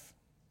life.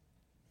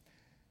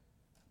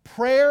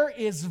 Prayer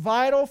is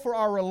vital for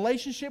our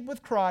relationship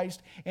with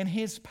Christ and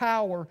His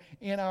power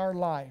in our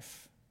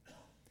life.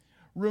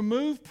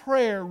 Remove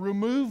prayer,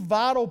 remove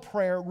vital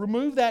prayer,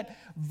 remove that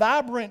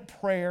vibrant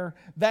prayer,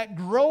 that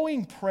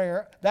growing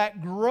prayer.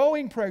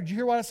 Did you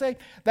hear what I say?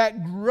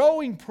 That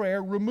growing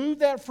prayer, remove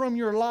that from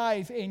your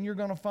life and you're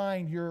going to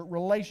find your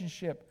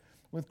relationship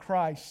with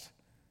Christ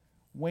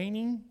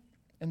waning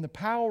and the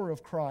power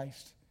of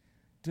Christ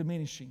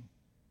diminishing.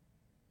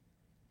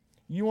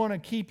 You want to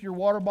keep your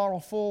water bottle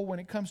full when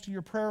it comes to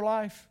your prayer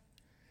life?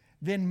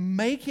 Then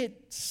make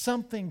it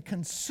something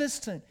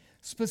consistent,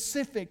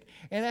 specific,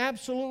 and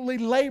absolutely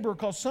labor,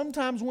 because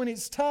sometimes when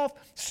it's tough,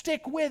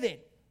 stick with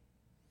it.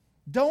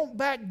 Don't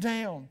back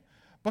down.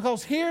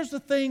 Because here's the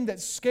thing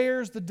that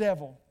scares the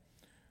devil.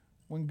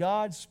 When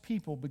God's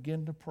people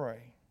begin to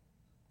pray.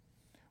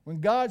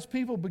 When God's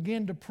people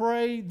begin to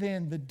pray,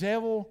 then the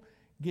devil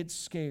gets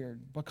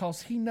scared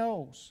because he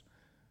knows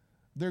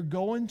they're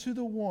going to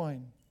the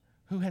one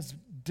who has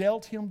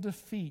dealt him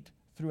defeat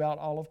throughout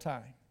all of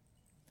time.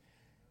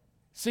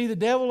 See, the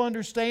devil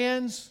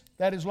understands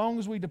that as long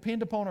as we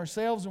depend upon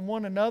ourselves and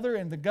one another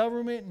and the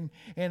government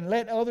and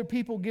let other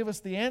people give us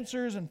the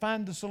answers and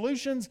find the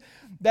solutions,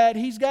 that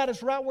he's got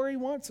us right where he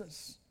wants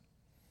us.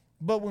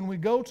 But when we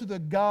go to the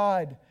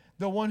God,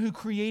 the one who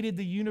created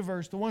the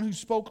universe, the one who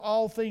spoke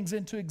all things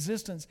into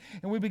existence,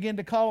 and we begin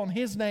to call on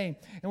His name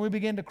and we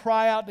begin to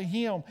cry out to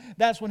Him,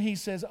 that's when He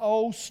says,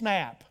 oh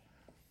snap.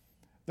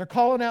 They're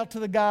calling out to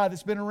the God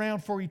that's been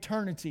around for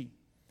eternity.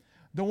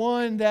 The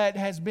one that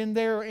has been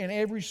there in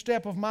every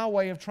step of my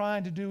way of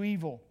trying to do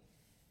evil.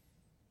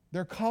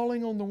 They're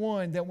calling on the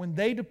one that when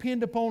they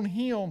depend upon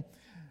Him,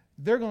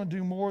 they're going to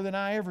do more than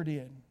I ever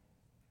did.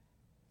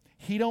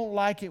 He don't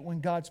like it when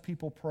God's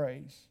people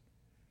praise.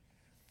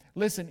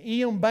 Listen,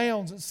 E.M.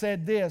 Bounds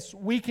said this: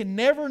 we can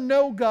never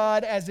know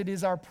God as it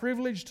is our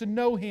privilege to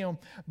know Him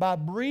by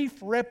brief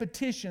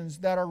repetitions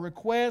that are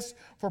requests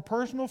for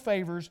personal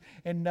favors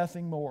and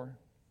nothing more.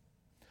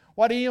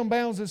 What E.M.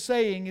 Bounds is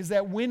saying is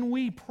that when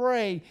we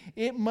pray,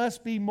 it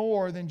must be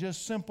more than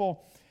just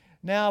simple,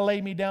 now lay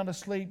me down to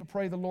sleep, I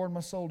pray the Lord my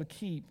soul to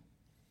keep.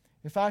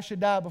 If I should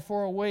die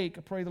before I wake,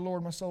 I pray the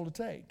Lord my soul to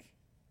take.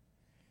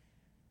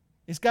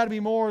 It's got to be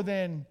more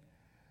than,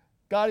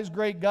 God is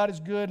great, God is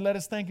good, let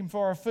us thank Him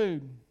for our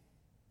food.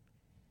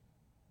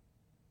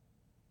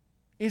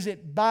 Is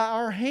it by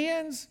our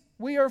hands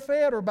we are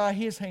fed or by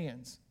His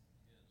hands?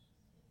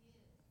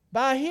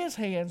 By His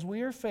hands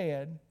we are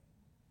fed.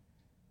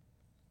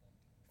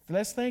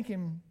 Let's thank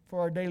Him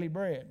for our daily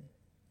bread.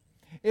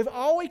 If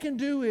all we can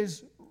do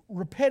is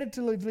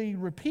repetitively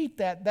repeat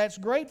that, that's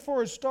great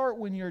for a start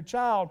when you're a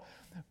child.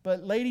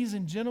 But ladies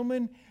and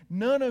gentlemen,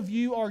 none of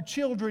you are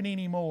children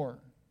anymore.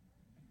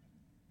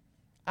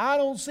 I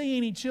don't see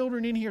any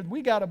children in here.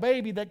 We got a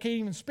baby that can't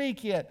even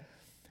speak yet.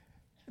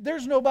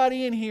 There's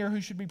nobody in here who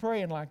should be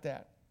praying like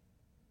that.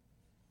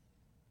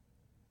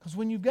 Because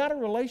when you've got a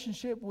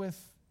relationship with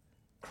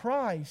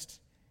Christ,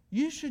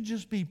 you should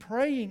just be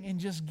praying and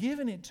just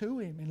giving it to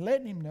Him and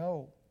letting Him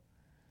know.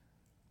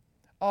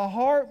 A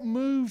heart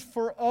moved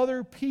for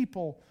other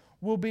people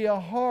will be a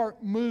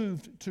heart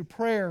moved to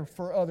prayer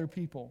for other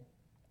people.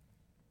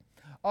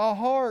 A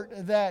heart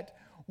that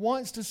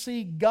wants to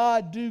see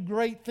God do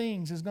great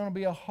things is going to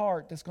be a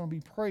heart that's going to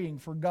be praying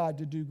for God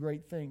to do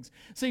great things.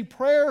 See,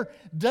 prayer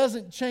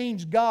doesn't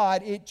change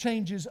God, it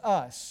changes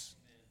us.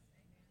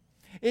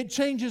 It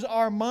changes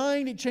our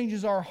mind, it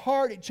changes our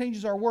heart, it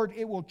changes our word.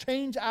 It will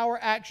change our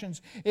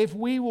actions if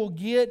we will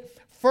get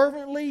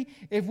fervently,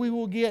 if we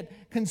will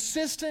get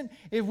consistent,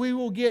 if we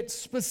will get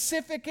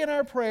specific in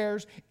our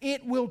prayers.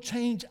 It will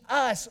change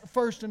us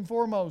first and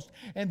foremost.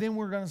 And then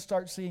we're going to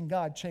start seeing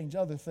God change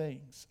other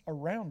things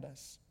around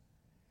us.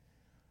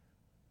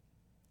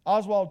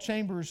 Oswald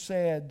Chambers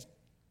said,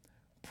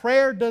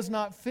 prayer does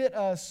not fit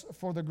us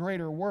for the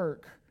greater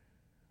work.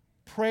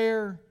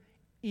 Prayer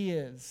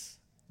is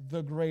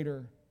the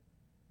greater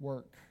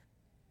work.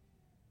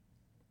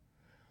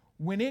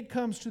 When it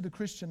comes to the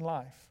Christian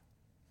life,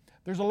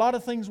 There's a lot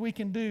of things we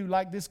can do.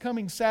 Like this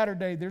coming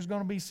Saturday, there's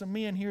going to be some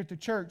men here at the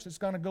church that's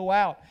going to go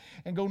out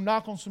and go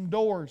knock on some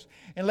doors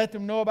and let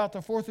them know about the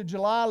 4th of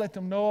July, let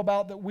them know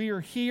about that we are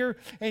here,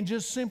 and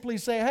just simply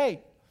say,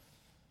 hey,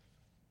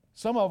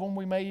 some of them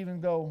we may even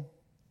go,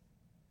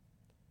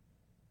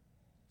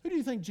 who do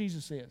you think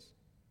Jesus is?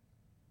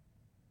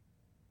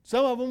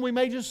 Some of them we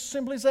may just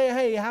simply say,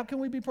 hey, how can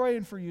we be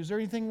praying for you? Is there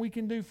anything we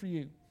can do for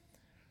you?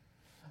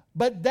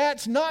 But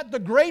that's not the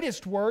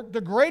greatest work. The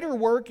greater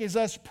work is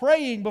us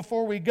praying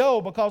before we go,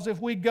 because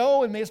if we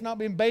go and it's not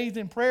been bathed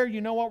in prayer,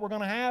 you know what we're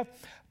going to have?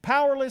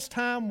 Powerless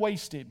time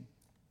wasted.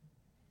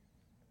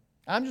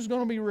 I'm just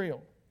going to be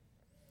real.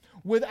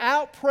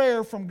 Without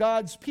prayer from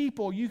God's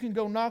people, you can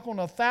go knock on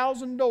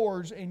 1,000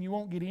 doors and you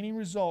won't get any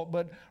result.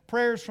 But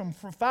prayers from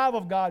 5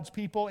 of God's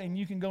people, and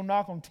you can go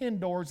knock on 10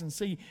 doors and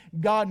see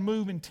God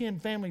move in 10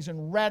 families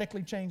and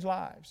radically change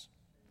lives.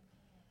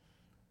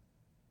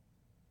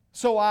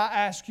 So I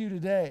ask you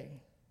today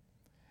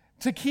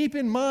to keep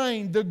in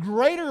mind the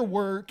greater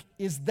work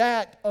is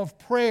that of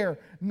prayer,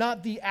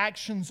 not the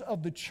actions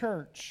of the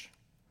church.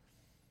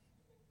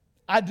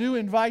 I do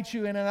invite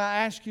you, and I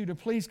ask you to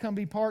please come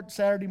be part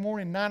Saturday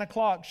morning, 9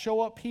 o'clock.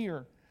 Show up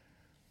here,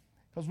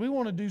 because we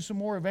want to do some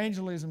more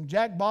evangelism.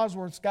 Jack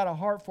Bosworth's got a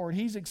heart for it.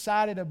 He's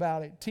excited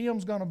about it.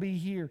 Tim's going to be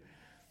here.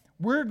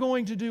 We're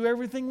going to do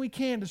everything we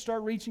can to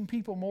start reaching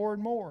people more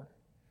and more.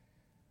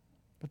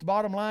 But the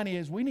bottom line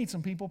is we need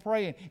some people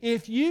praying.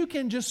 If you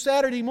can just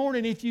Saturday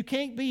morning, if you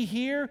can't be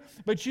here,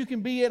 but you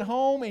can be at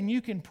home and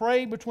you can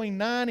pray between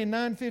 9 and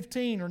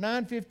 9:15 or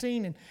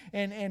 9:15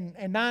 and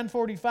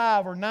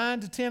 9:45 or 9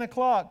 to 10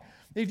 o'clock,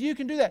 if you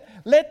can do that,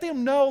 let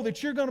them know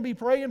that you're going to be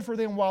praying for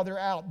them while they're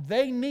out.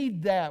 They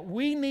need that.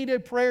 We need a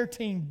prayer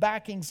team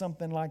backing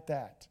something like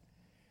that.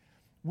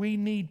 We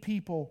need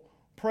people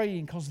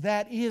praying, because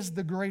that is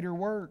the greater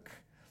work.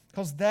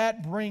 Because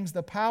that brings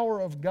the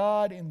power of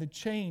God and the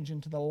change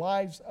into the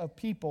lives of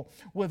people.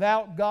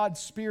 Without God's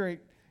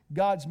Spirit,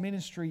 God's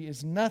ministry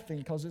is nothing,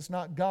 because it's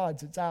not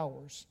God's, it's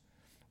ours.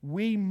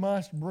 We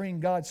must bring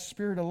God's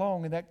Spirit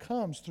along, and that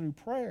comes through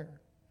prayer.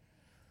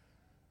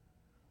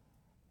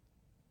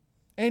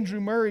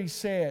 Andrew Murray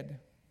said,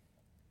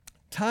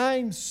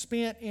 "Time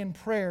spent in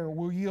prayer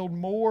will yield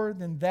more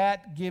than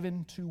that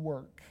given to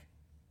work.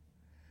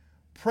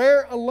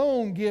 Prayer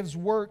alone gives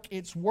work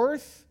its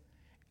worth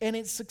and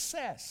its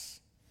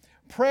success.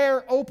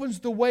 Prayer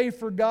opens the way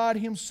for God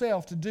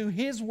Himself to do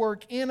His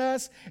work in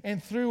us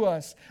and through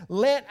us.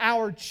 Let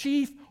our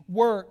chief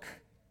work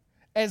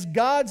as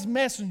God's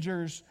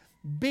messengers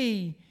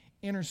be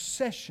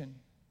intercession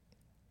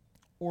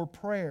or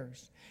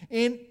prayers.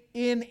 In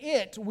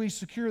it, we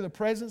secure the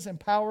presence and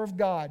power of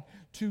God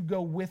to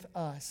go with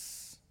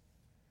us."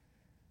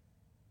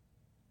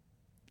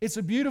 It's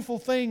a beautiful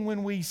thing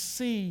when we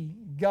see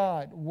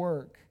God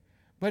work.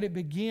 But it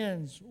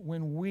begins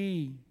when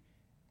we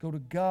go to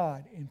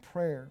God in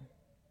prayer.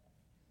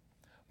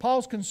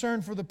 Paul's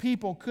concern for the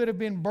people could have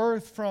been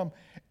birthed from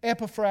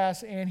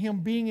Epaphras and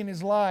him being in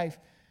his life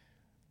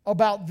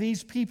about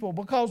these people,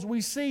 because we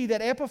see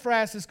that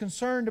Epaphras is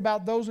concerned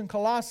about those in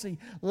Colossae,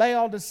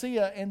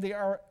 Laodicea, and the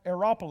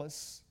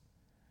Hierapolis.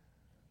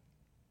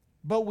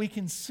 But we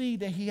can see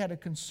that he had a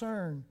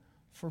concern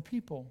for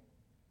people.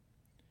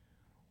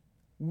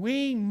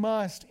 We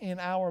must in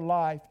our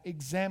life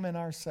examine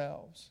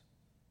ourselves.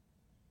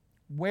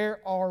 Where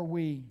are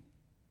we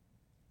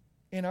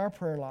in our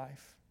prayer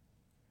life?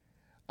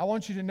 I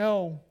want you to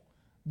know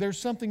there's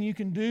something you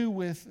can do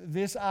with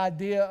this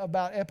idea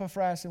about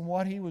Epaphras and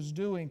what he was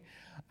doing.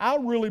 I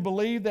really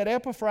believe that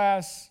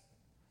Epaphras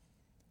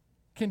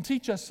can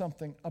teach us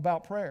something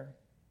about prayer.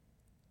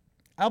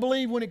 I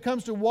believe when it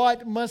comes to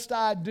what must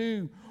I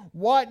do,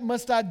 what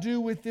must I do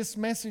with this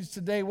message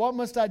today, what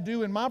must I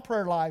do in my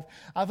prayer life,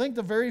 I think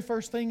the very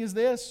first thing is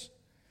this: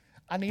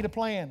 I need a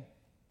plan.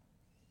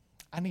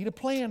 I need a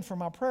plan for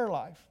my prayer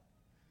life.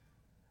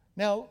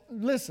 Now,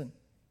 listen.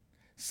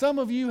 Some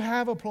of you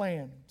have a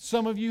plan.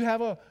 Some of you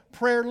have a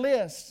prayer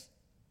list.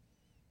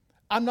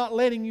 I'm not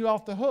letting you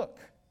off the hook.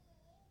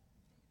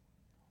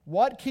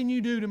 What can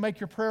you do to make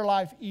your prayer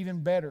life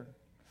even better?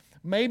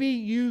 Maybe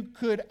you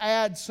could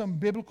add some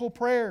biblical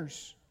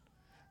prayers.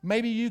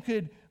 Maybe you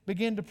could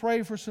begin to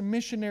pray for some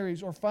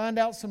missionaries, or find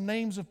out some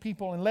names of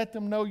people and let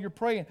them know you're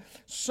praying.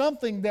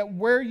 Something that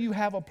where you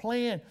have a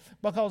plan.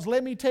 Because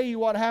let me tell you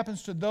what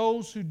happens to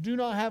those who do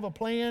not have a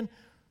plan.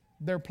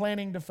 They're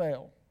planning to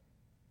fail.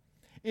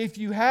 If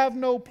you have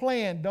no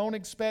plan, don't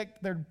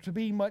expect there to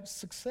be much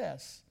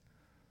success.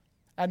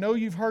 I know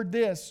you've heard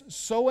this: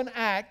 sow an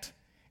act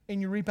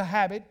and you reap a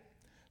habit.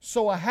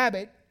 Sow a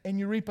habit and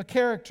you reap a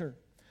character.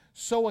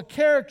 Sow a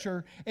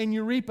character and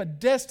you reap a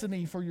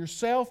destiny for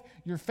yourself,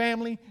 your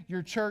family,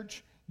 your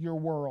church, your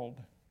world.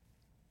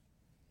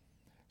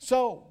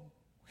 So,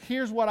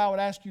 here's what I would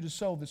ask you to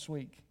sow this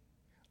week: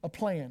 a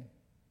plan.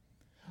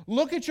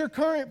 Look at your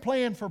current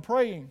plan for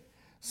praying.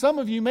 Some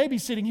of you may be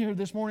sitting here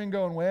this morning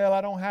going, well,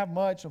 I don't have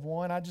much of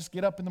one. I just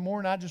get up in the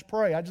morning, I just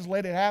pray. I just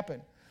let it happen.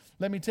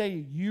 Let me tell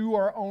you, you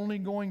are only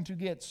going to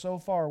get so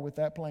far with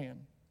that plan.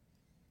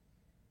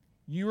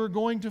 you are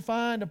going to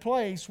find a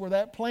place where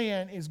that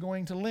plan is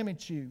going to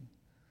limit you.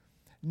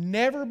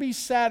 Never be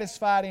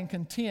satisfied and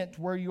content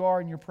where you are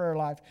in your prayer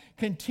life.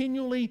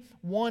 Continually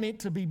want it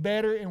to be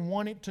better and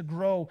want it to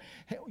grow.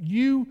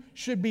 You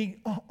should be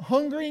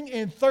hungering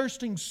and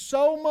thirsting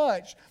so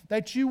much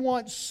that you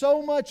want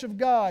so much of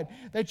God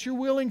that you're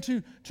willing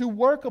to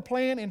work a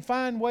plan and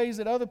find ways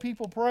that other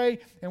people pray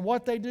and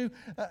what they do.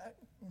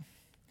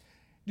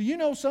 Do you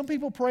know some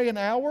people pray an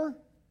hour?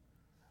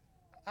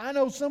 I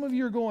know some of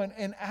you are going,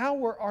 an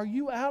hour? Are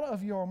you out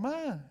of your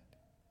mind?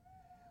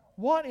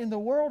 What in the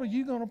world are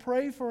you going to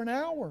pray for an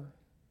hour?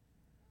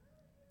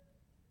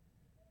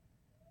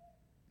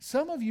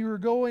 Some of you are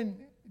going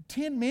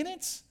 10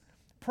 minutes?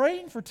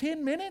 Praying for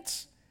 10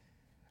 minutes?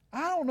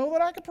 I don't know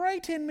that I could pray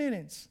 10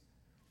 minutes.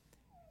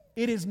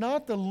 It is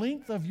not the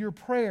length of your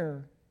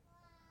prayer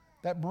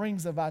that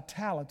brings the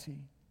vitality.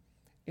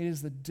 It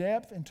is the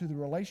depth into the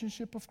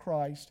relationship of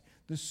Christ,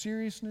 the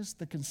seriousness,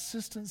 the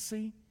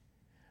consistency,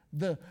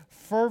 the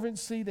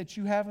fervency that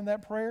you have in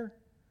that prayer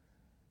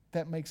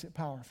that makes it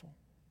powerful.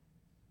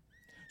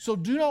 So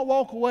do not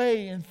walk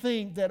away and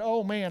think that,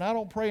 oh man, I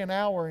don't pray an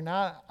hour and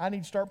I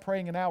need to start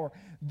praying an hour.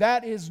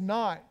 That is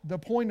not the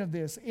point of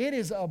this. It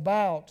is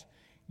about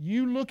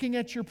you looking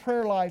at your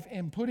prayer life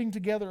and putting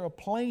together a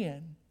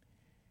plan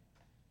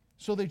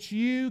so that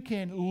you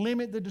can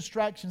limit the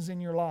distractions in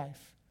your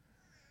life.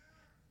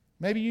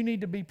 Maybe you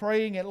need to be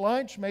praying at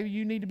lunch. Maybe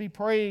you need to be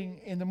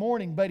praying in the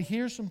morning. But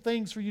here's some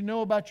things for you to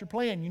know about your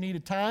plan. You need a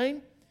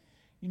time,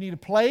 you need a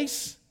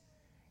place,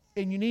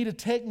 and you need a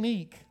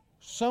technique.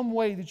 Some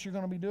way that you're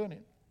going to be doing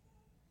it.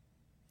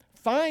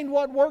 Find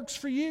what works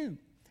for you.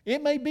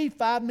 It may be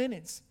 5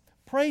 minutes.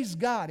 Praise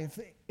God.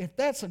 If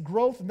that's a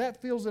growth and that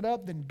fills it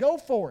up, then go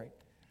for it.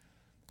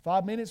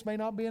 5 minutes may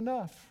not be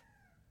enough.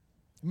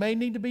 It may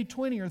need to be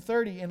 20 or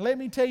 30. And let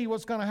me tell you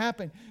what's going to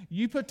happen.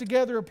 You put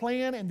together a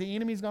plan and the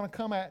enemy's going to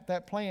come at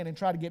that plan and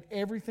try to get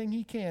everything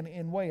he can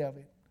in way of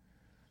it.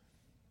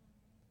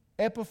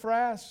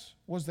 Epaphras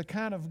was the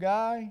kind of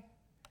guy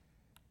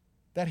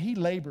that he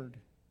labored.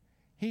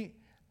 He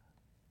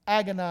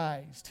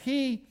agonized.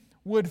 He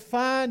would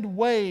find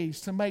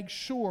ways to make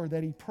sure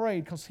that he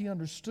prayed because he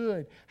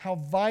understood how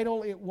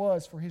vital it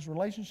was for his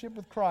relationship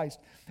with Christ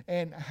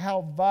and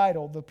how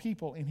vital the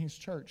people in his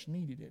church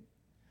needed it.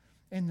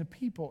 And the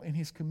people in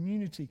his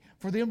community,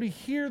 for them to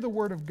hear the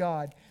Word of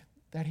God,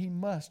 that he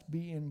must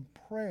be in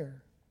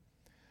prayer.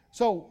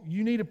 So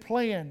you need a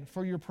plan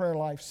for your prayer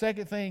life.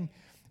 Second thing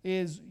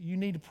is you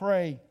need to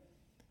pray.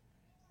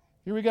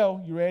 Here we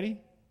go. You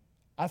ready?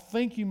 I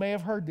think you may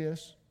have heard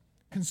this.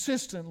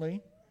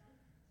 Consistently.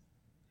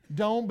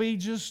 Don't be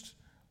just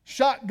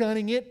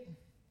shotgunning it.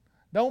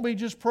 Don't be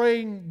just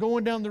praying,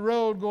 going down the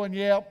road, going,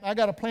 yeah, I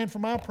got a plan for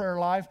my prayer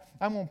life.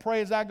 I'm going to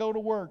pray as I go to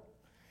work.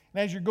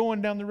 And as you're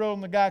going down the road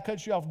and the guy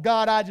cuts you off,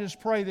 God, I just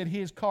pray that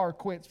his car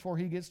quits before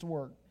he gets to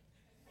work.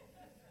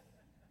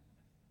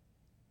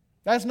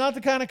 That's not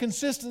the kind of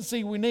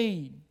consistency we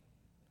need.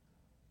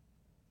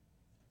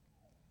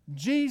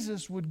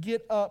 Jesus would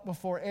get up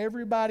before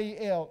everybody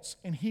else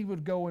and he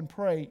would go and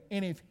pray.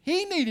 And if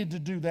he needed to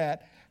do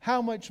that, how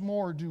much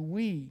more do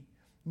we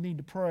need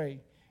to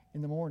pray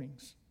in the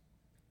mornings?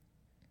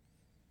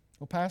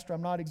 Well, Pastor,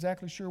 I'm not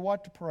exactly sure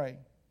what to pray.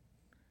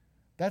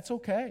 That's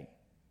okay.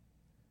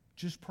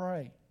 Just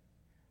pray.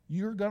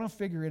 You're going to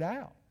figure it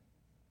out.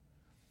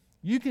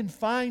 You can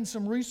find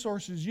some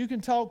resources. You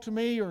can talk to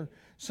me or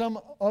some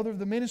other of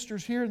the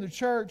ministers here in the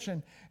church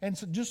and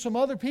so just some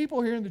other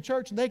people here in the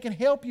church, and they can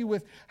help you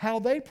with how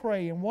they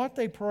pray and what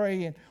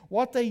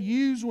they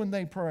use when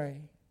they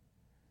pray.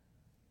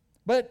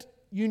 But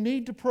you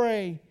need to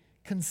pray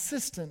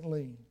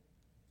consistently.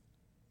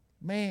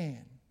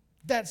 Man,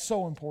 that's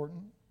so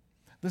important.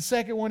 The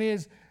second one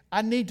is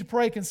I need to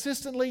pray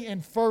consistently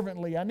and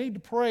fervently. I need to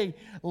pray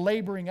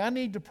laboring. I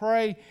need to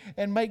pray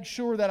and make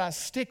sure that I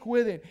stick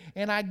with it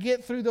and I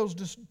get through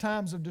those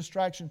times of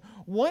distraction.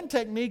 One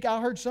technique I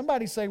heard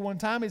somebody say one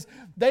time is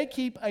they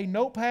keep a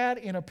notepad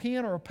and a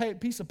pen or a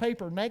piece of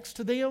paper next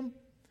to them.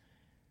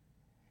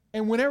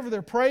 And whenever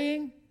they're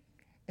praying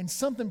and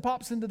something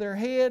pops into their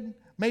head,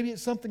 maybe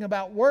it's something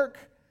about work,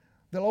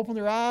 they'll open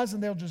their eyes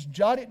and they'll just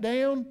jot it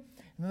down, and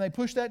then they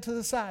push that to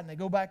the side and they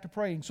go back to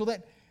praying. So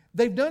that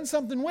they've done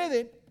something with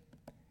it.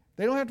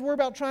 They don't have to worry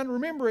about trying to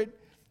remember it,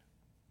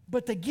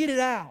 but they get it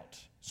out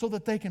so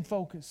that they can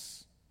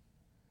focus.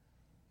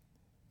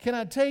 Can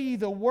I tell you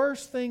the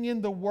worst thing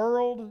in the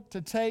world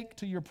to take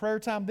to your prayer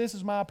time? This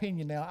is my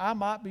opinion now. I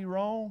might be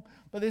wrong,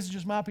 but this is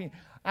just my opinion.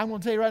 I'm going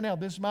to tell you right now,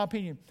 this is my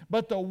opinion.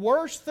 But the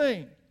worst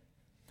thing,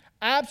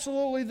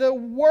 absolutely the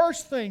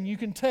worst thing you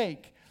can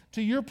take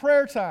to your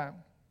prayer time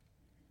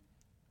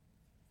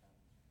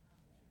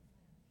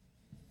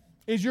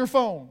is your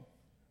phone.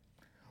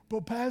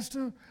 But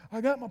Pastor,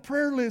 I got my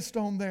prayer list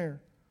on there.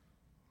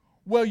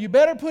 Well, you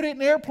better put it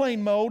in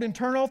airplane mode and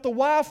turn off the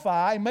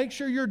Wi-Fi and make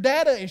sure your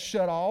data is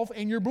shut off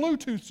and your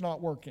Bluetooth's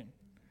not working.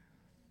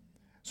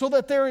 So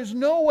that there is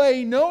no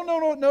way, no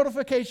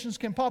notifications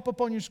can pop up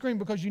on your screen,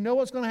 because you know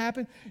what's going to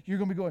happen? You're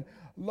going to be going,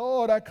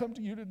 Lord, I come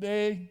to you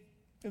today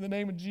in the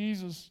name of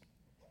Jesus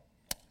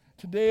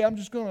Today I'm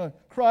just going to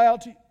cry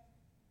out to you.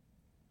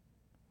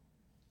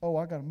 Oh,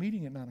 I got a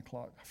meeting at 9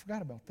 o'clock. I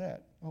forgot about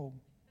that. Oh,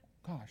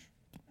 gosh.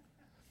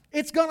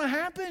 It's going to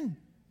happen.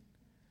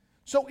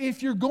 So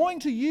if you're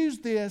going to use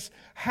this,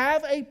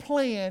 have a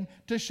plan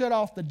to shut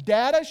off the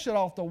data, shut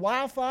off the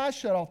Wi-Fi,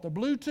 shut off the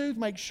Bluetooth.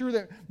 Make sure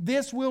that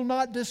this will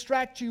not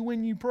distract you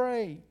when you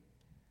pray.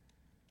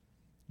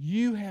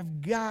 You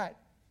have got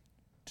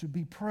to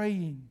be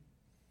praying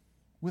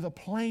with a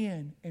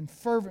plan and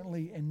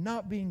fervently and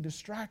not being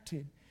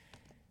distracted,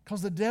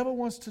 because the devil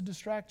wants to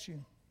distract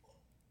you.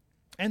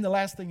 And the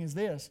last thing is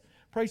this: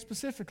 pray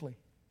specifically.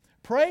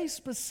 Pray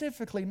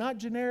specifically, not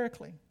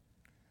generically.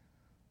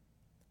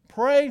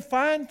 Pray,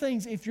 find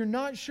things. If you're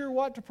not sure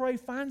what to pray,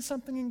 find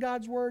something in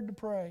God's Word to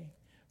pray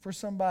for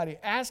somebody.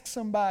 Ask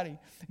somebody.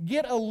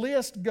 Get a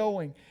list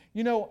going.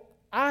 You know,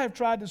 I have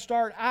tried to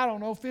start,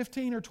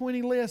 15 or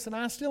 20 lists, and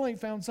I still ain't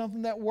found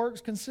something that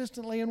works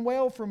consistently and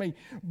well for me.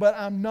 But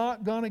I'm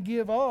not going to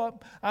give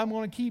up. I'm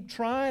going to keep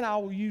trying. I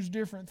will use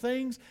different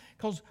things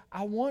because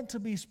I want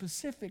to be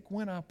specific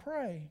when I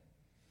pray.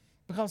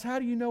 Because how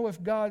do you know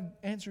if God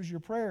answers your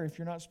prayer if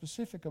you're not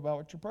specific about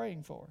what you're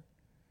praying for?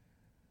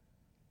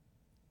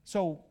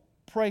 So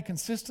pray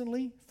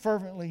consistently,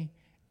 fervently,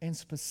 and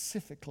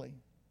specifically.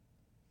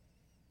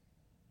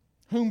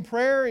 Whom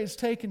prayer is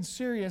taken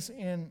serious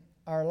in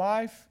our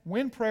life,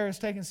 when prayer is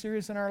taken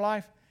serious in our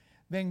life,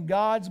 then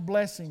God's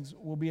blessings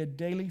will be a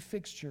daily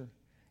fixture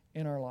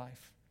in our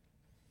life.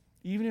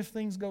 Even if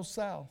things go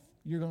south,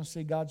 you're going to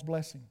see God's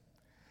blessing.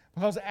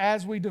 Because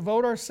as we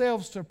devote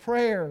ourselves to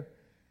prayer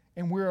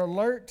and we're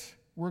alert,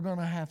 we're going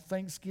to have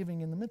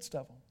thanksgiving in the midst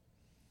of them,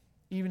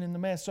 even in the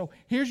mess. So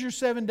here's your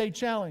 7-day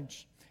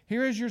challenge.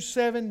 Here is your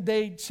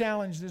 7-day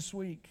challenge this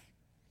week.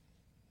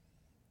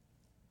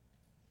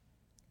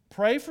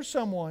 Pray for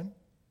someone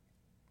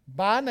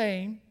by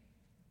name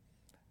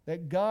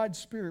that God's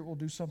Spirit will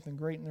do something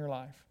great in their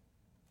life.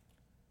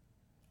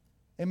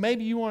 And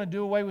maybe you want to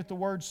do away with the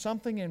word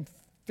something and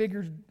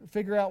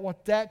figure out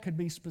what that could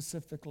be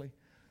specifically.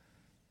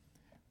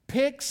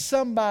 Pick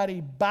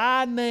somebody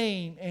by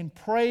name and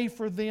pray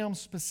for them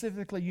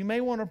specifically. You may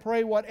want to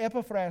pray what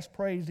Epaphras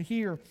prays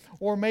here,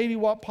 or maybe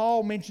what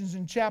Paul mentions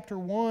in chapter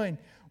 1,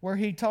 where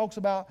he talks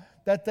about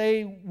that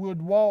they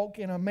would walk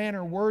in a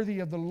manner worthy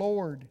of the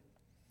Lord,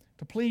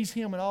 to please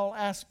Him in all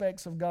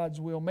aspects of God's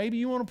will. Maybe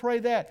you want to pray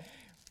that.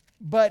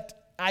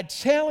 But I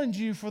challenge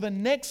you for the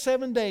next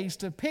 7 days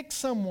to pick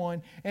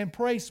someone and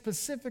pray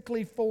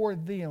specifically for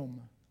them.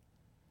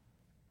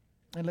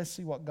 And let's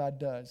see what God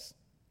does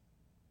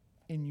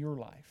in your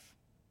life.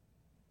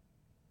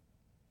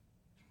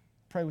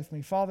 Pray with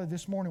me. Father,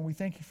 this morning we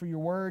thank You for Your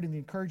Word and the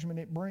encouragement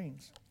it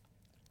brings.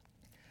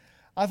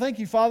 I thank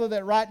You, Father,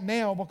 that right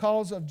now,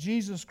 because of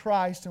Jesus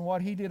Christ and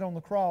what He did on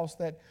the cross,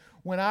 that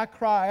when I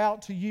cry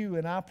out to You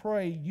and I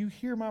pray, You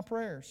hear my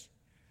prayers.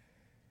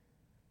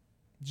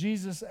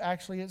 Jesus,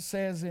 actually it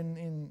says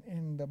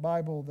in the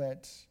Bible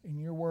that, in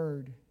Your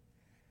Word,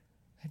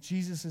 that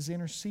Jesus is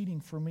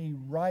interceding for me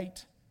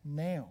right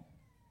now.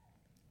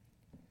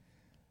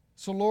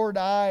 So Lord,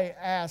 I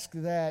ask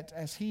that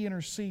as He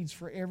intercedes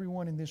for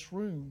everyone in this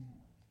room,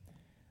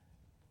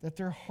 that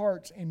their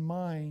hearts and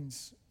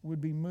minds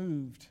would be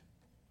moved,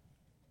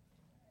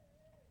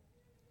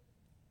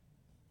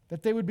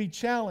 that they would be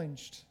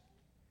challenged,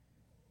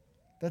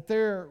 that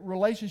their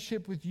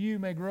relationship with You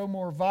may grow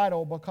more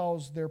vital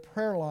because their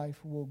prayer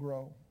life will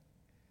grow.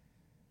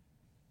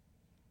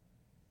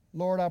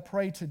 Lord, I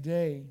pray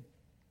today,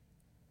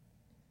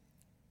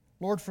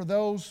 Lord, for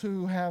those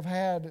who have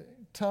had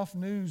tough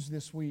news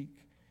this week,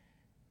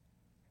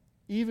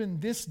 even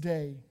this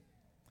day,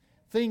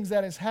 things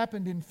that has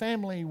happened in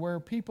family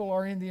where people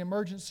are in the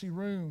emergency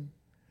room.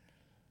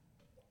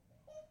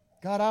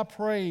 God, I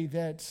pray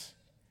that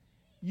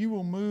You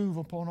will move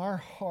upon our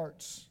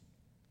hearts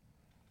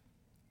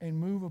and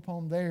move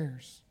upon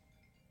theirs.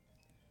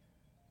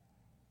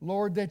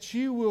 Lord, that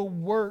You will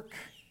work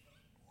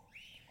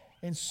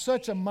in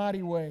such a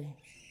mighty way.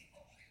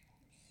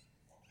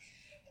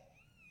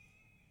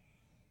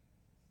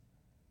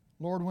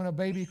 Lord, when a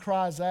baby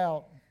cries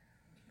out,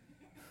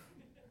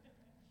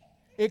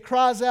 it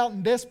cries out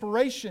in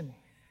desperation,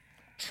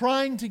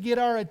 trying to get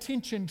our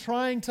attention,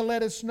 trying to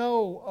let us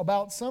know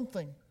about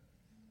something.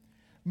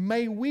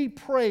 May we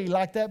pray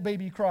like that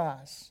baby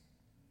cries.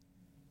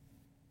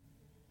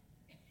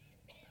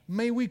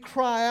 May we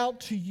cry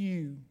out to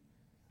You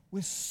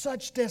with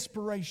such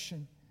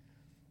desperation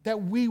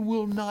that we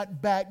will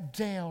not back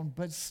down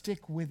but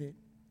stick with it.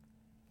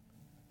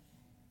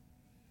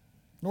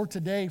 Nor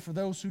today, for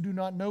those who do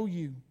not know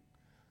You,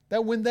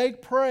 that when they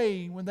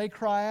pray, when they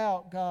cry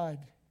out, God,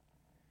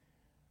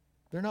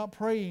 they're not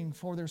praying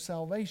for their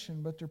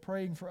salvation, but they're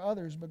praying for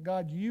others. But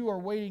God, You are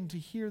waiting to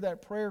hear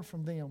that prayer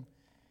from them.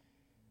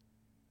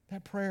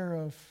 That prayer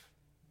of,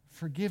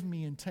 forgive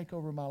me and take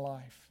over my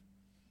life.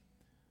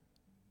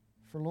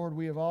 For Lord,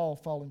 we have all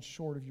fallen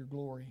short of Your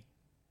glory.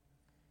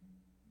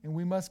 And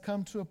we must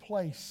come to a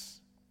place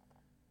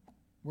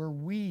where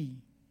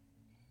we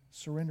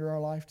surrender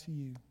our life to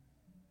You.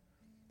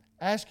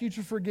 Ask You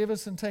to forgive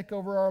us and take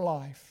over our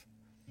life.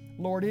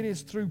 Lord, it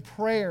is through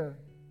prayer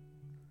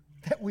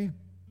that we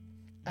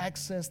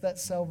access that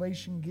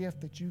salvation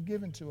gift that you've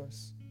given to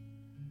us.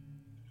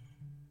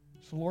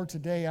 So, Lord,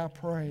 today I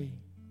pray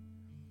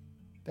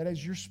that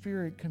as your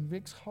Spirit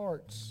convicts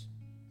hearts,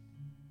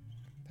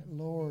 that,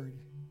 Lord,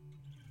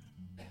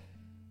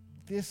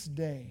 this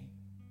day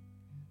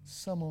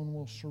someone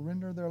will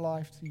surrender their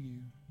life to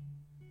you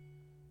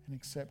and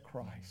accept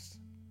Christ.